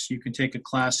ethics. You can take a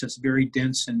class that's very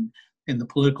dense in the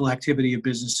political activity of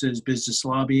businesses, business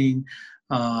lobbying,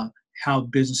 how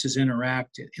businesses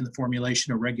interact in the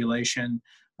formulation of regulation,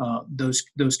 those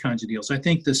kinds of deals. I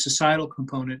think the societal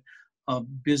component of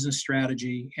business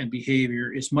strategy and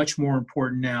behavior is much more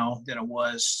important now than it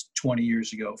was 20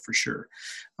 years ago, for sure.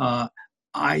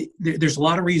 There's a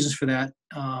lot of reasons for that.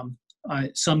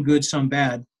 Some good, some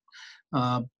bad.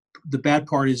 The bad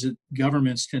part is that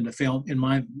governments tend to fail, in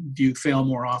my view, fail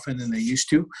more often than they used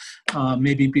to.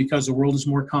 Maybe because the world is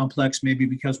more complex, maybe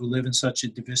because we live in such a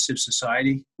divisive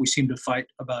society. We seem to fight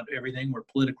about everything. We're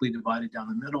politically divided down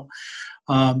the middle.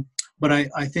 But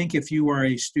I think if you are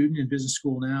a student in business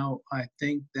school now, I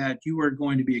think that you are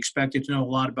going to be expected to know a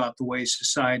lot about the way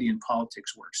society and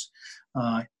politics works.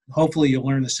 Hopefully you'll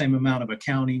learn the same amount of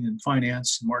accounting and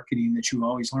finance and marketing that you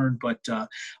always learn, but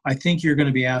I think you're going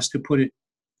to be asked to put it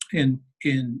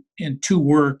to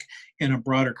work in a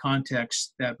broader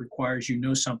context that requires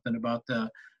something about the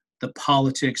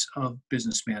politics of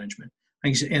business management.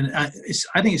 I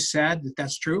think it's sad that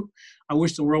that's true. I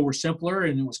wish the world were simpler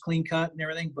and it was clean cut and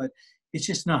everything, but it's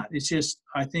just not. It's just,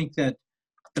 I think that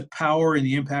the power and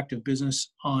the impact of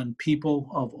business on people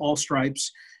of all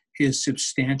stripes is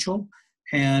substantial.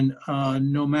 And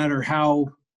no matter how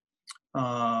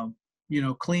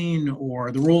clean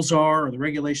or the rules are or the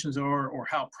regulations are or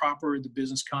how proper the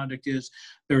business conduct is,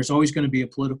 there's always going to be a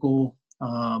political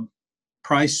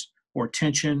price or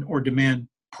tension or demand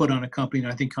put on a company.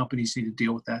 And I think companies need to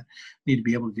deal with that, need to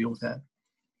be able to deal with that.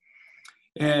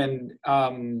 And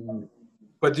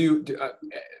but do you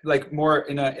like more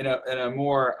in a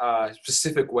more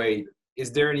specific way?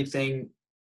 Is there anything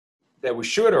that we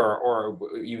should or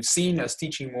you've seen us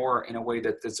teaching more in a way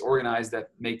that's organized that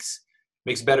makes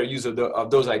better use of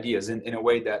those ideas in a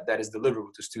way that is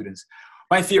deliverable to students?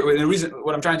 My theory, the reason,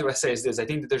 what I'm trying to say is this: I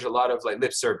think that there's a lot of like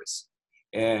lip service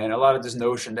and a lot of this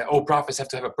notion that profits have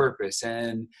to have a purpose,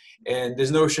 and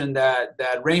this notion that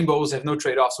rainbows have no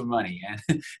trade-offs with money,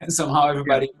 and somehow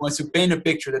everybody wants to paint a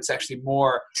picture that's actually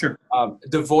more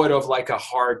devoid of like a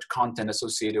hard content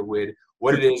associated with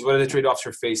what it is, what are the trade-offs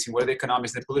you're facing, what are the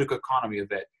economics, the political economy of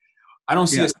it. I don't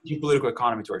see us teaching political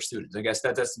economy to our students. I guess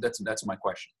that's my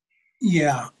question.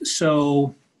 Yeah.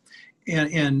 So,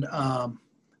 and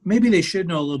maybe they should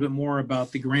know a little bit more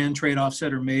about the grand trade-offs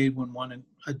that are made when one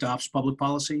adopts public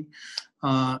policy,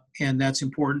 and that's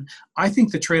important. I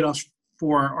think the trade-offs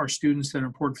for our students that are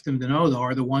important for them to know, though,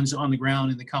 are the ones on the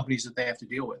ground in the companies that they have to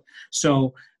deal with.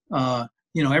 So, I'm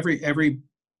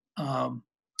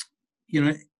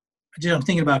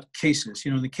thinking about cases.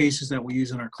 The cases that we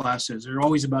use in our classes, they're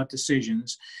always about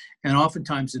decisions, and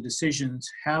oftentimes the decisions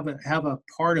have a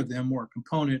part of them or a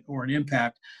component or an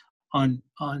impact on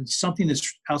something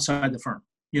that's outside the firm.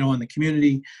 On the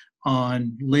community,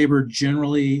 on labor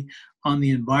generally, on the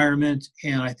environment,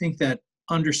 and I think that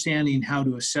understanding how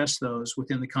to assess those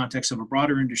within the context of a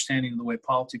broader understanding of the way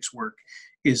politics work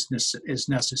is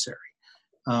necessary.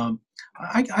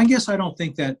 I guess I don't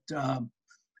think that.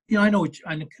 I know what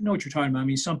you're talking about. I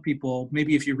mean, some people,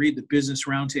 maybe if you read the Business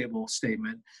Roundtable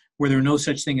statement, where there are no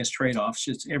such thing as trade-offs,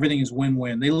 everything is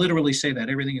win-win. They literally say that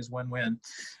everything is win-win.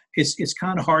 It's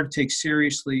kind of hard to take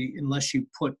seriously unless you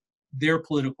put their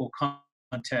political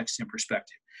context in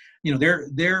perspective.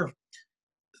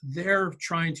 They're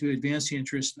trying to advance the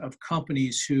interest of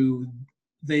companies who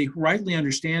they rightly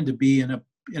understand to be in a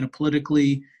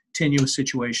politically tenuous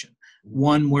situation,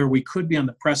 one where we could be on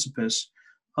the precipice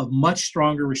of much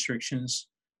stronger restrictions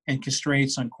and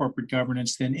constraints on corporate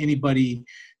governance than anybody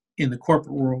in the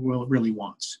corporate world really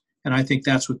wants. And I think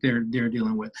that's what they're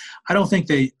dealing with. I don't think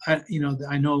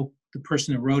I know the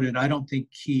person that wrote it. I don't think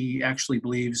he actually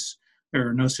believes there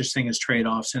are no such thing as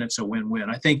trade-offs and it's a win-win.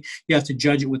 I think you have to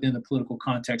judge it within the political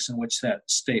context in which that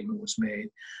statement was made.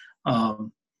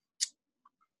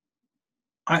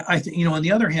 I think, on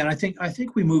the other hand, I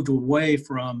think we moved away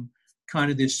from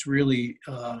kind of this really,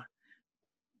 one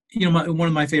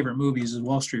of my favorite movies is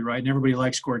Wall Street, right? And everybody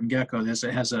likes Gordon Gekko.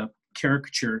 It has a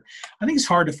caricature. I think it's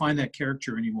hard to find that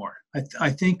character anymore. I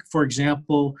think, for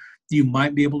example, you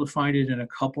might be able to find it in a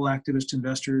couple activist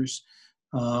investors,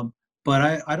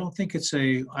 but I don't think it's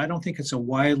a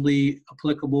widely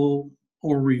applicable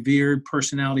or revered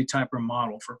personality type of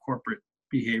model for corporate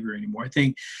behavior anymore. I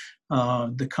think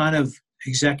the kind of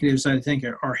executives I think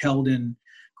are held in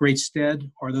great stead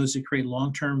are those that create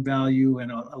long-term value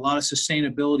and a lot of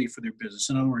sustainability for their business.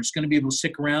 In other words, it's going to be able to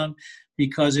stick around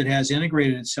because it has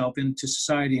integrated itself into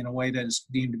society in a way that is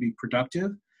deemed to be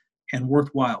productive and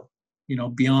worthwhile,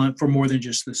 beyond for more than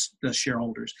just the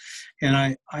shareholders. And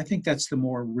I think that's the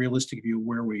more realistic view of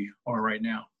where we are right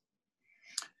now.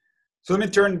 So let me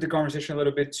turn the conversation a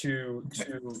little bit to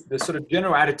the sort of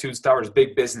general attitudes towards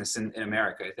big business in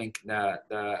America. I think that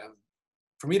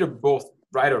for me to both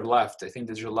right or left, I think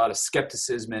there's a lot of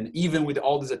skepticism, and even with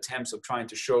all these attempts of trying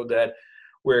to show that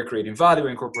we're creating value,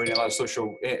 incorporating a lot of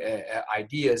social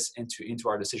ideas into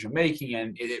our decision making,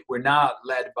 and we're not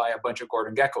led by a bunch of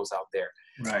Gordon Gekkos out there.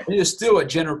 Right. And there's still a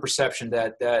general perception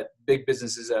that big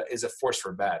business is a force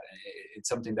for bad. It's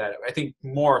something that I think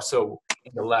more so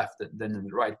in the left than in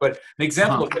the right. But an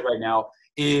example of it right now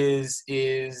is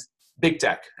big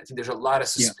tech. I think there's a lot of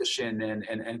suspicion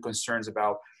and concerns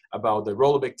about the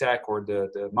role of big tech or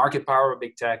the market power of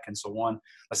big tech and so on.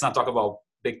 Let's not talk about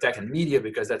big tech and media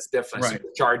because that's definitely a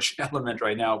charged element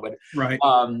right now. But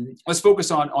let's focus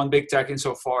on big tech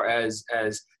insofar as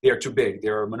they are too big,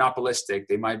 they're monopolistic,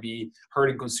 they might be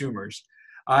hurting consumers.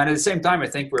 And at the same time, I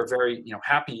think we're very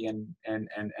happy and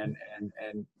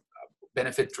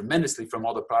benefit tremendously from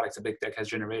all the products that big tech has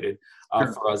generated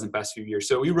for us in the past few years.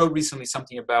 So we wrote recently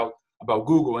something about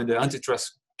Google and the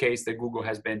antitrust case that Google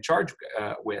has been charged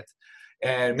with,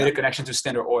 and made a connection to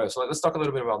Standard Oil. So let's talk a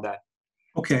little bit about that.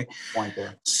 Okay. Point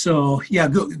there. So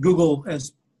Google,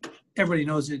 as everybody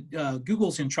knows,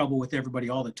 Google's in trouble with everybody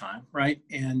all the time, right?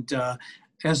 And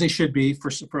as they should be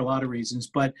for a lot of reasons.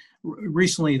 But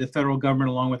recently, the federal government,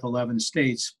 along with 11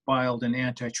 states, filed an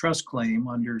antitrust claim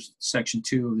under Section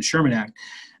 2 of the Sherman Act,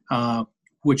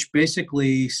 which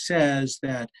basically says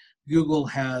that Google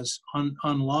has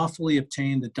unlawfully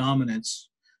obtained the dominance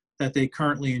that they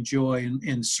currently enjoy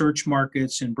in search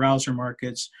markets, in browser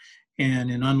markets,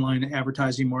 and in online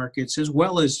advertising markets, as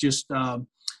well as just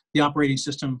the operating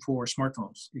system for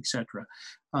smartphones, et cetera.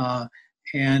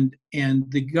 And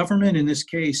the government in this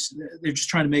case, they're just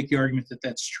trying to make the argument that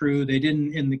that's true. They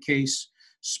didn't, in the case,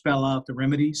 spell out the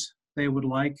remedies they would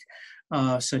like,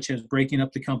 such as breaking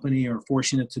up the company or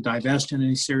forcing it to divest in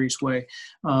any serious way.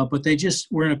 But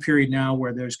we're in a period now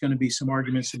where there's going to be some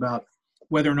arguments about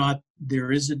whether or not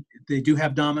they do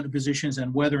have dominant positions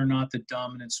and whether or not the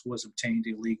dominance was obtained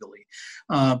illegally.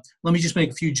 Let me just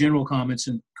make a few general comments,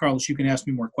 and Carlos, you can ask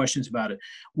me more questions about it.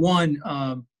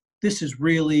 One, this is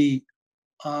really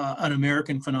an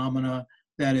American phenomena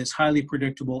that is highly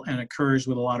predictable and occurs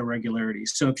with a lot of regularity.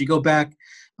 So if you go back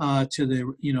to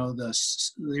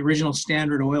the original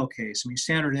Standard Oil case, I mean,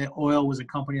 Standard Oil was a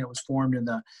company that was formed in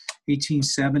the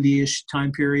 1870-ish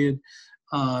time period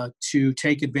to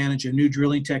take advantage of new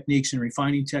drilling techniques and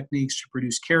refining techniques to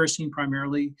produce kerosene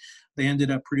primarily. They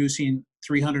ended up producing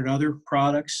 300 other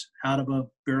products out of a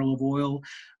barrel of oil.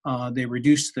 They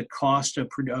reduced the cost of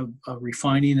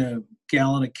refining a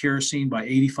gallon of kerosene by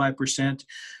 85%.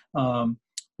 And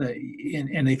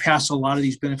they passed a lot of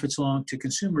these benefits along to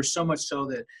consumers, so much so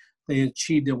that they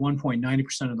achieved at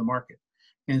 1.90% of the market.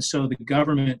 And so the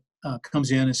government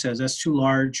comes in and says, that's too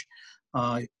large.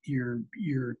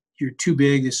 You're too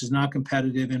big. This is not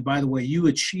competitive. And by the way, you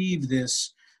achieve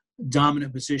this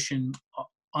dominant position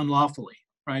unlawfully,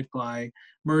 right? By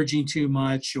merging too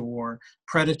much or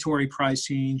predatory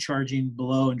pricing, charging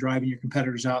below and driving your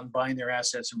competitors out and buying their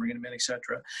assets and bringing them in, et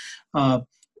cetera.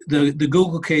 The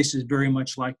Google case is very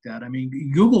much like that. I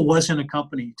mean, Google wasn't a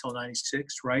company until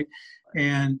 '96, right?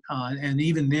 And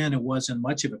even then, it wasn't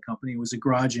much of a company. It was a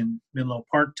garage in Menlo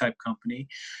Park type company.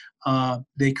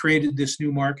 They created this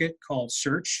new market called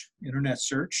search, internet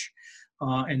search,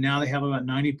 and now they have about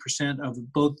 90%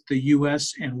 of both the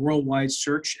U.S. and worldwide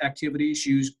search activities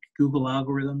use Google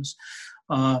algorithms.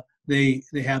 They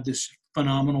have this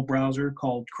phenomenal browser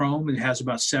called Chrome. It has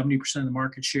about 70% of the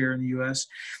market share in the U.S.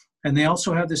 And they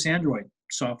also have this Android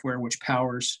software which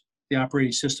powers the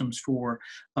operating systems for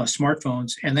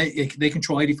smartphones, and they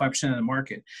control 85% of the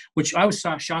market, which I was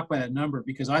shocked by that number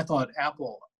because I thought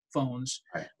Apple phones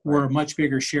were a much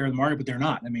bigger share of the market, but they're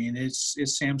not. I mean, it's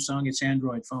Samsung, it's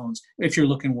Android phones if you're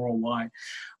looking worldwide.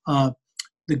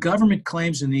 The government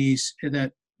claims in these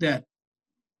that the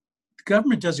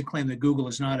government doesn't claim that Google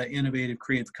is not an innovative,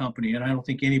 creative company, and I don't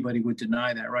think anybody would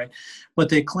deny that, right? But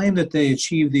they claim that they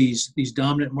achieve these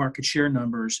dominant market share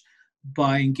numbers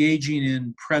by engaging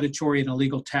in predatory and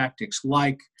illegal tactics,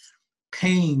 like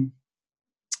paying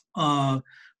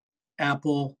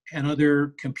Apple and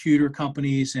other computer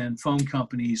companies and phone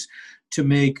companies to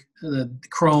make the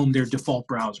Chrome their default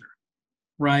browser,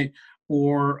 right?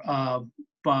 Or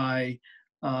by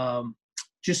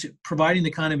just providing the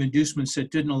kind of inducements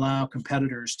that didn't allow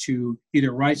competitors to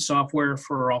either write software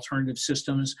for alternative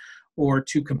systems or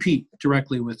to compete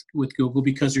directly with Google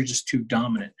because they're just too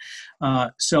dominant.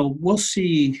 So we'll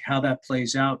see how that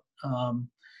plays out.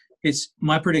 It's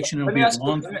my prediction. It'll be a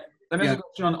long. Let me ask a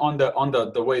question on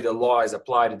the way the law is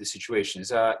applied in the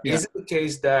situations. Is it the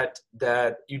case that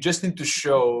you just need to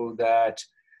show that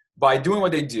by doing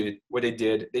what they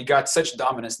did, they got such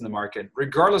dominance in the market,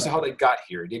 regardless of how they got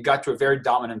here, they got to a very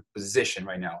dominant position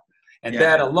right now, and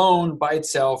that alone by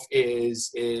itself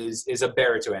is a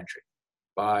barrier to entry.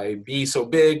 By being so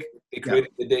big,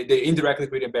 they indirectly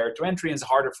create a barrier to entry, and it's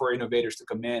harder for innovators to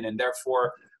come in, and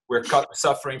therefore we're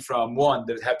suffering from one,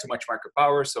 that have too much market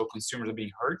power, so consumers are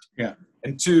being hurt,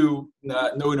 and two,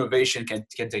 no innovation can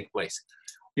take place.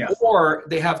 Or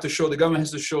they have to show, the government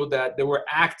has to show that there were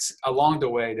acts along the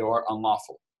way that were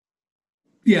unlawful.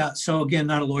 So again,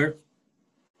 not a lawyer,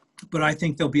 but I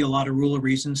think there'll be a lot of rule of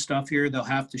reason stuff here. They'll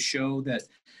have to show that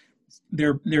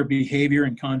their behavior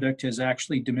and conduct has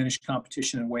actually diminished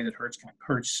competition in a way that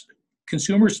hurts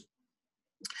consumers.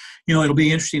 It'll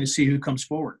be interesting to see who comes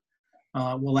forward.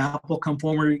 Will Apple come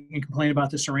forward and complain about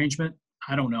this arrangement?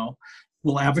 I don't know.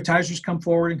 Will advertisers come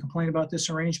forward and complain about this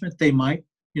arrangement? They might.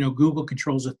 Google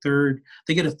controls a third.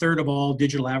 They get a third of all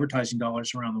digital advertising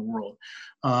dollars around the world.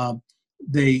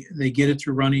 They get it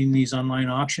through running these online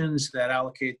auctions that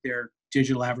allocate their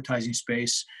digital advertising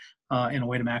space in a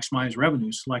way to maximize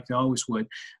revenues, like they always would.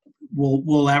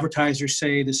 Will advertisers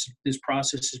say this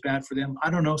process is bad for them? I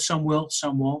don't know. Some will,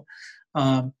 some won't.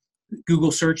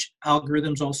 Google search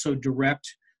algorithms also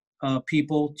direct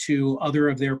people to other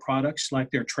of their products, like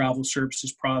their travel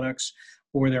services products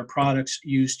or their products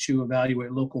used to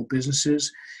evaluate local businesses.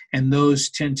 And those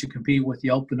tend to compete with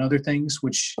Yelp and other things,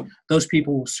 which those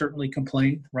people will certainly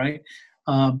complain, right?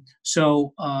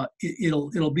 So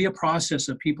it'll be a process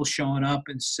of people showing up,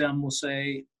 and some will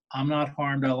say, I'm not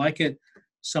harmed, I like it.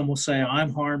 Some will say,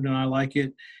 I'm harmed and I like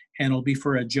it. And it'll be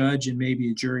for a judge and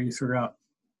maybe a jury to figure out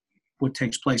what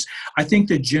takes place. I think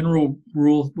the general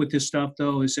rule with this stuff,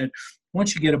 though, is that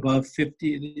once you get above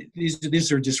 50,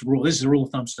 these are just rules. This is a rule of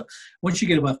thumb stuff. Once you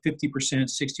get above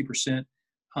 50%,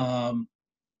 60%,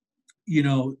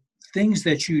 things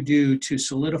that you do to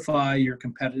solidify your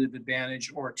competitive advantage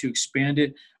or to expand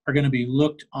it are going to be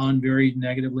looked on very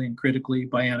negatively and critically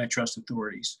by antitrust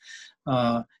authorities.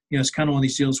 It's kind of one of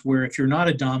these deals where if you're not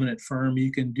a dominant firm,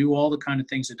 you can do all the kind of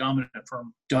things a dominant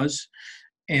firm does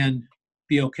and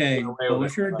be okay. But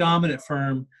if you're a dominant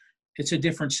firm, it's a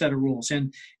different set of rules.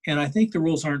 And I think the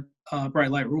rules aren't bright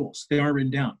light rules. They aren't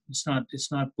written down. It's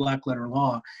not black letter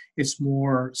law. It's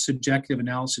more subjective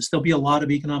analysis. There'll be a lot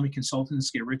of economic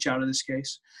consultants get rich out of this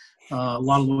case. A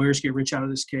lot of lawyers get rich out of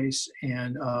this case.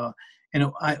 And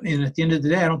at the end of the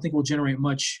day, I don't think we'll generate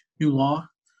much new law.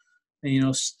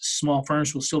 And, small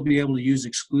firms will still be able to use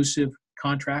exclusive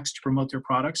contracts to promote their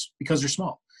products because they're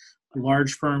small.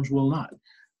 Large firms will not.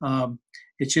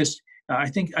 It's just, I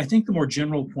think the more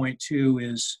general point too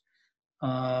is,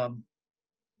 I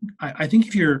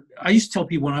think I used to tell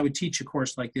people when I would teach a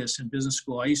course like this in business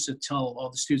school, I used to tell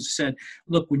all the students, I said,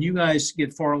 look, when you guys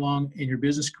get far along in your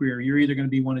business career, you're either going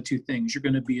to be one of two things. You're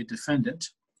going to be a defendant,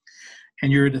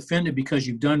 and you're a defendant because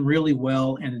you've done really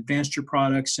well and advanced your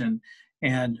products and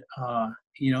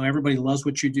everybody loves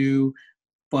what you do,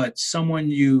 but someone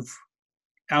you've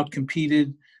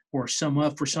outcompeted or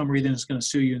for some reason is going to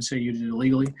sue you and say you did it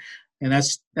illegally. And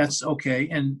that's okay.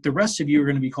 And the rest of you are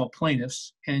going to be called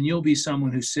plaintiffs, and you'll be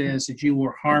someone who says that you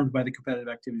were harmed by the competitive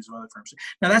activities of other firms.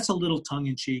 Now, that's a little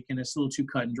tongue-in-cheek, and it's a little too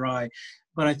cut and dry.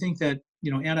 But I think that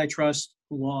antitrust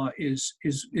law is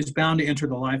bound to enter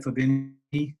the life of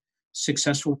any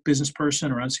successful business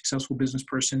person or unsuccessful business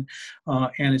person,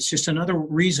 and it's just another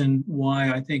reason why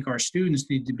I think our students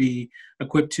need to be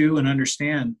equipped to and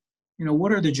understand,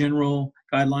 what are the general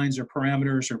guidelines or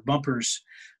parameters or bumpers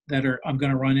that I'm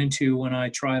going to run into when I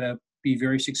try to be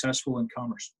very successful in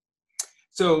commerce.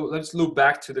 So let's loop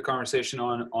back to the conversation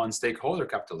on stakeholder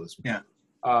capitalism. Yeah.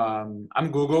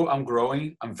 I'm Google. I'm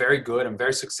growing. I'm very good. I'm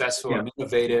very successful. Yeah. I'm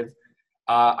innovative.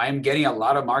 I'm getting a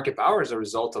lot of market power as a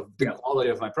result of the quality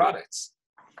of my products.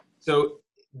 So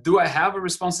do I have a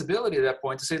responsibility at that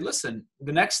point to say, listen,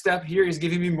 the next step here is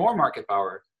giving me more market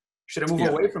power? Should I move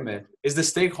away from it? Is the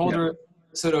stakeholder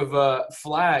sort of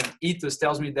flag ethos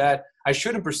tells me that I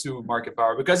shouldn't pursue market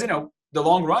power because, the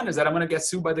long run is that I'm going to get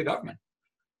sued by the government.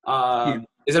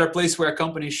 Is there a place where a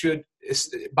company should,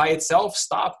 by itself,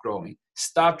 stop growing,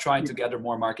 stop trying to gather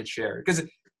more market share? Because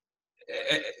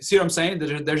see what I'm saying?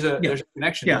 There's a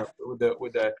connection there with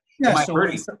the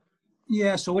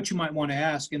So what you might want to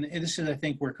ask, and this is, I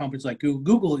think, where companies like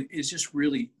Google is just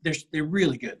really, they're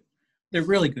really good. They're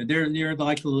really good. They're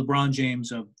like the LeBron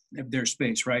James of their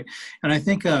space, right? And I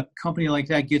think a company like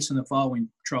that gets in the following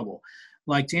trouble.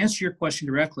 Like, to answer your question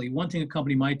directly, one thing a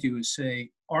company might do is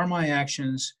say, are my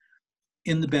actions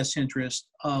in the best interest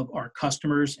of our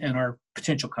customers and our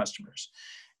potential customers?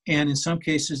 And in some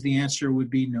cases, the answer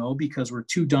would be no, because we're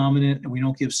too dominant and we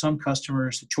don't give some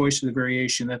customers the choice of the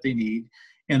variation that they need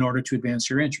in order to advance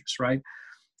their interests, right?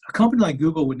 A company like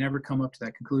Google would never come up to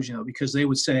that conclusion, though, because they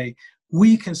would say,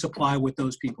 we can supply what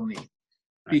those people need.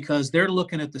 Because they're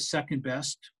looking at the second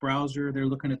best browser, they're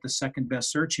looking at the second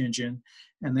best search engine,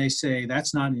 and they say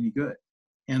that's not any good.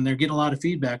 And they're getting a lot of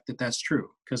feedback that that's true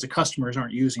because the customers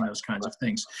aren't using those kinds of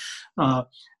things.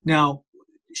 Now,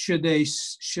 should they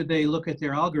look at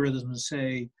their algorithms and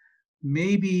say,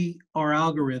 maybe our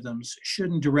algorithms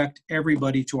shouldn't direct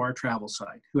everybody to our travel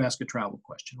site who ask a travel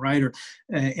question, right?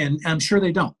 And I'm sure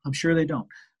they don't.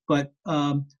 But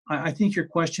I think your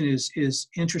question is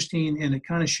interesting, and it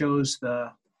kind of shows the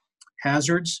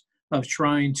hazards of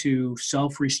trying to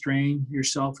self-restrain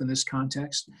yourself in this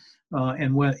context.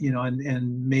 And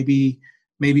maybe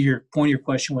your point of your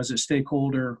question was that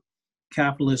stakeholder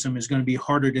capitalism is going to be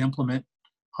harder to implement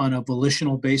on a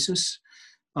volitional basis.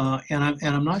 And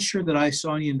I'm not sure that I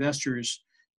saw any investors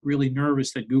really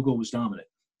nervous that Google was dominant.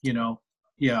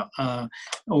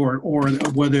 Or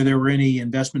whether there were any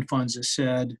investment funds that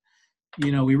said,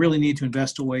 we really need to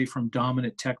invest away from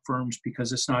dominant tech firms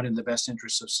because it's not in the best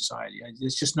interests of society.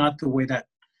 It's just not the way that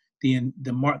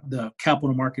the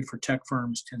capital market for tech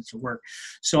firms tends to work.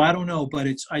 So I don't know, but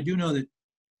I do know that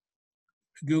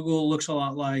Google looks a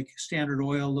lot like Standard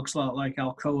Oil, looks a lot like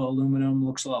Alcoa Aluminum,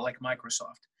 looks a lot like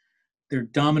Microsoft. They're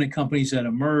dominant companies that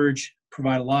emerge,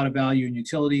 provide a lot of value and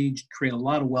utility, create a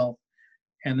lot of wealth,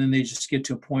 and then they just get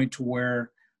to a point to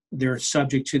where they're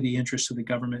subject to the interests of the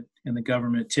government, and the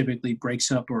government typically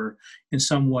breaks up or in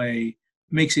some way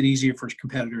makes it easier for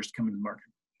competitors to come into the market.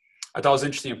 I thought it was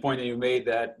interesting a point that you made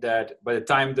that by the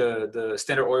time the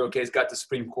Standard Oil case got to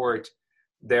Supreme Court,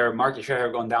 their market share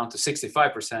had gone down to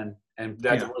 65%. And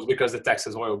that was because the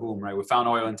Texas oil boom, right? We found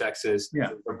oil in Texas.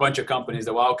 Yeah. A bunch of companies,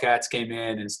 the Wildcats, came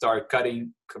in and started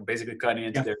basically cutting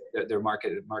into their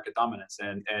market dominance.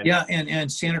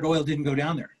 And Standard Oil didn't go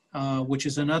down there, which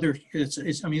is another. This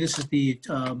is the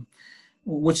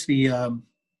what's the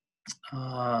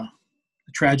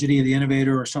tragedy of the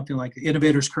innovator, or something like the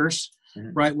innovator's curse,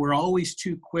 right? We're always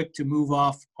too quick to move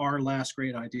off our last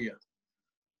great idea.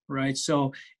 Right.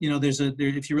 So,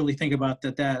 if you really think about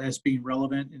that as being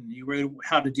relevant, and you read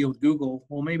how to deal with Google,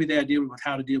 well, maybe the idea with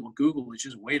how to deal with Google is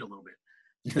just wait a little bit,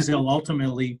 because they'll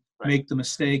ultimately make the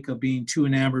mistake of being too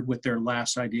enamored with their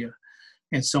last idea,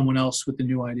 and someone else with the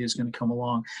new idea is going to come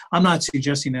along. I'm not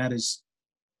suggesting that is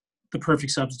the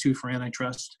perfect substitute for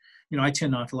antitrust. I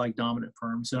tend not to like dominant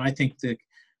firms, and I think that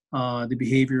the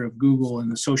behavior of Google in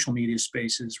the social media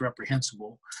space is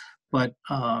reprehensible, but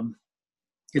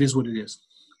it is what it is.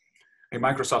 And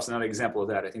Microsoft's another example of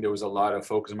that. I think there was a lot of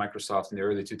focus on Microsoft in the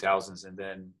early 2000s, and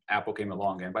then Apple came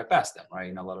along and bypassed them, right,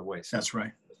 in a lot of ways. That's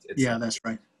right. That's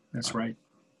right. That's right.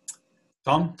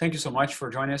 Tom, thank you so much for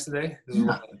joining us today. This was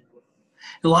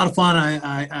a lot of fun.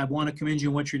 I want to commend you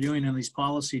on what you're doing in these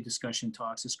policy discussion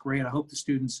talks. It's great. I hope the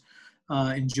students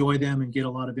enjoy them and get a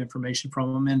lot of information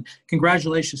from them. And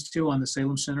congratulations, too, on the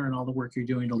Salem Center and all the work you're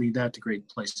doing to lead that to great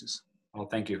places. Well,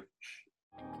 thank you.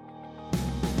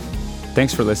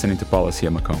 Thanks for listening to Policy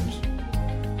at McCombs.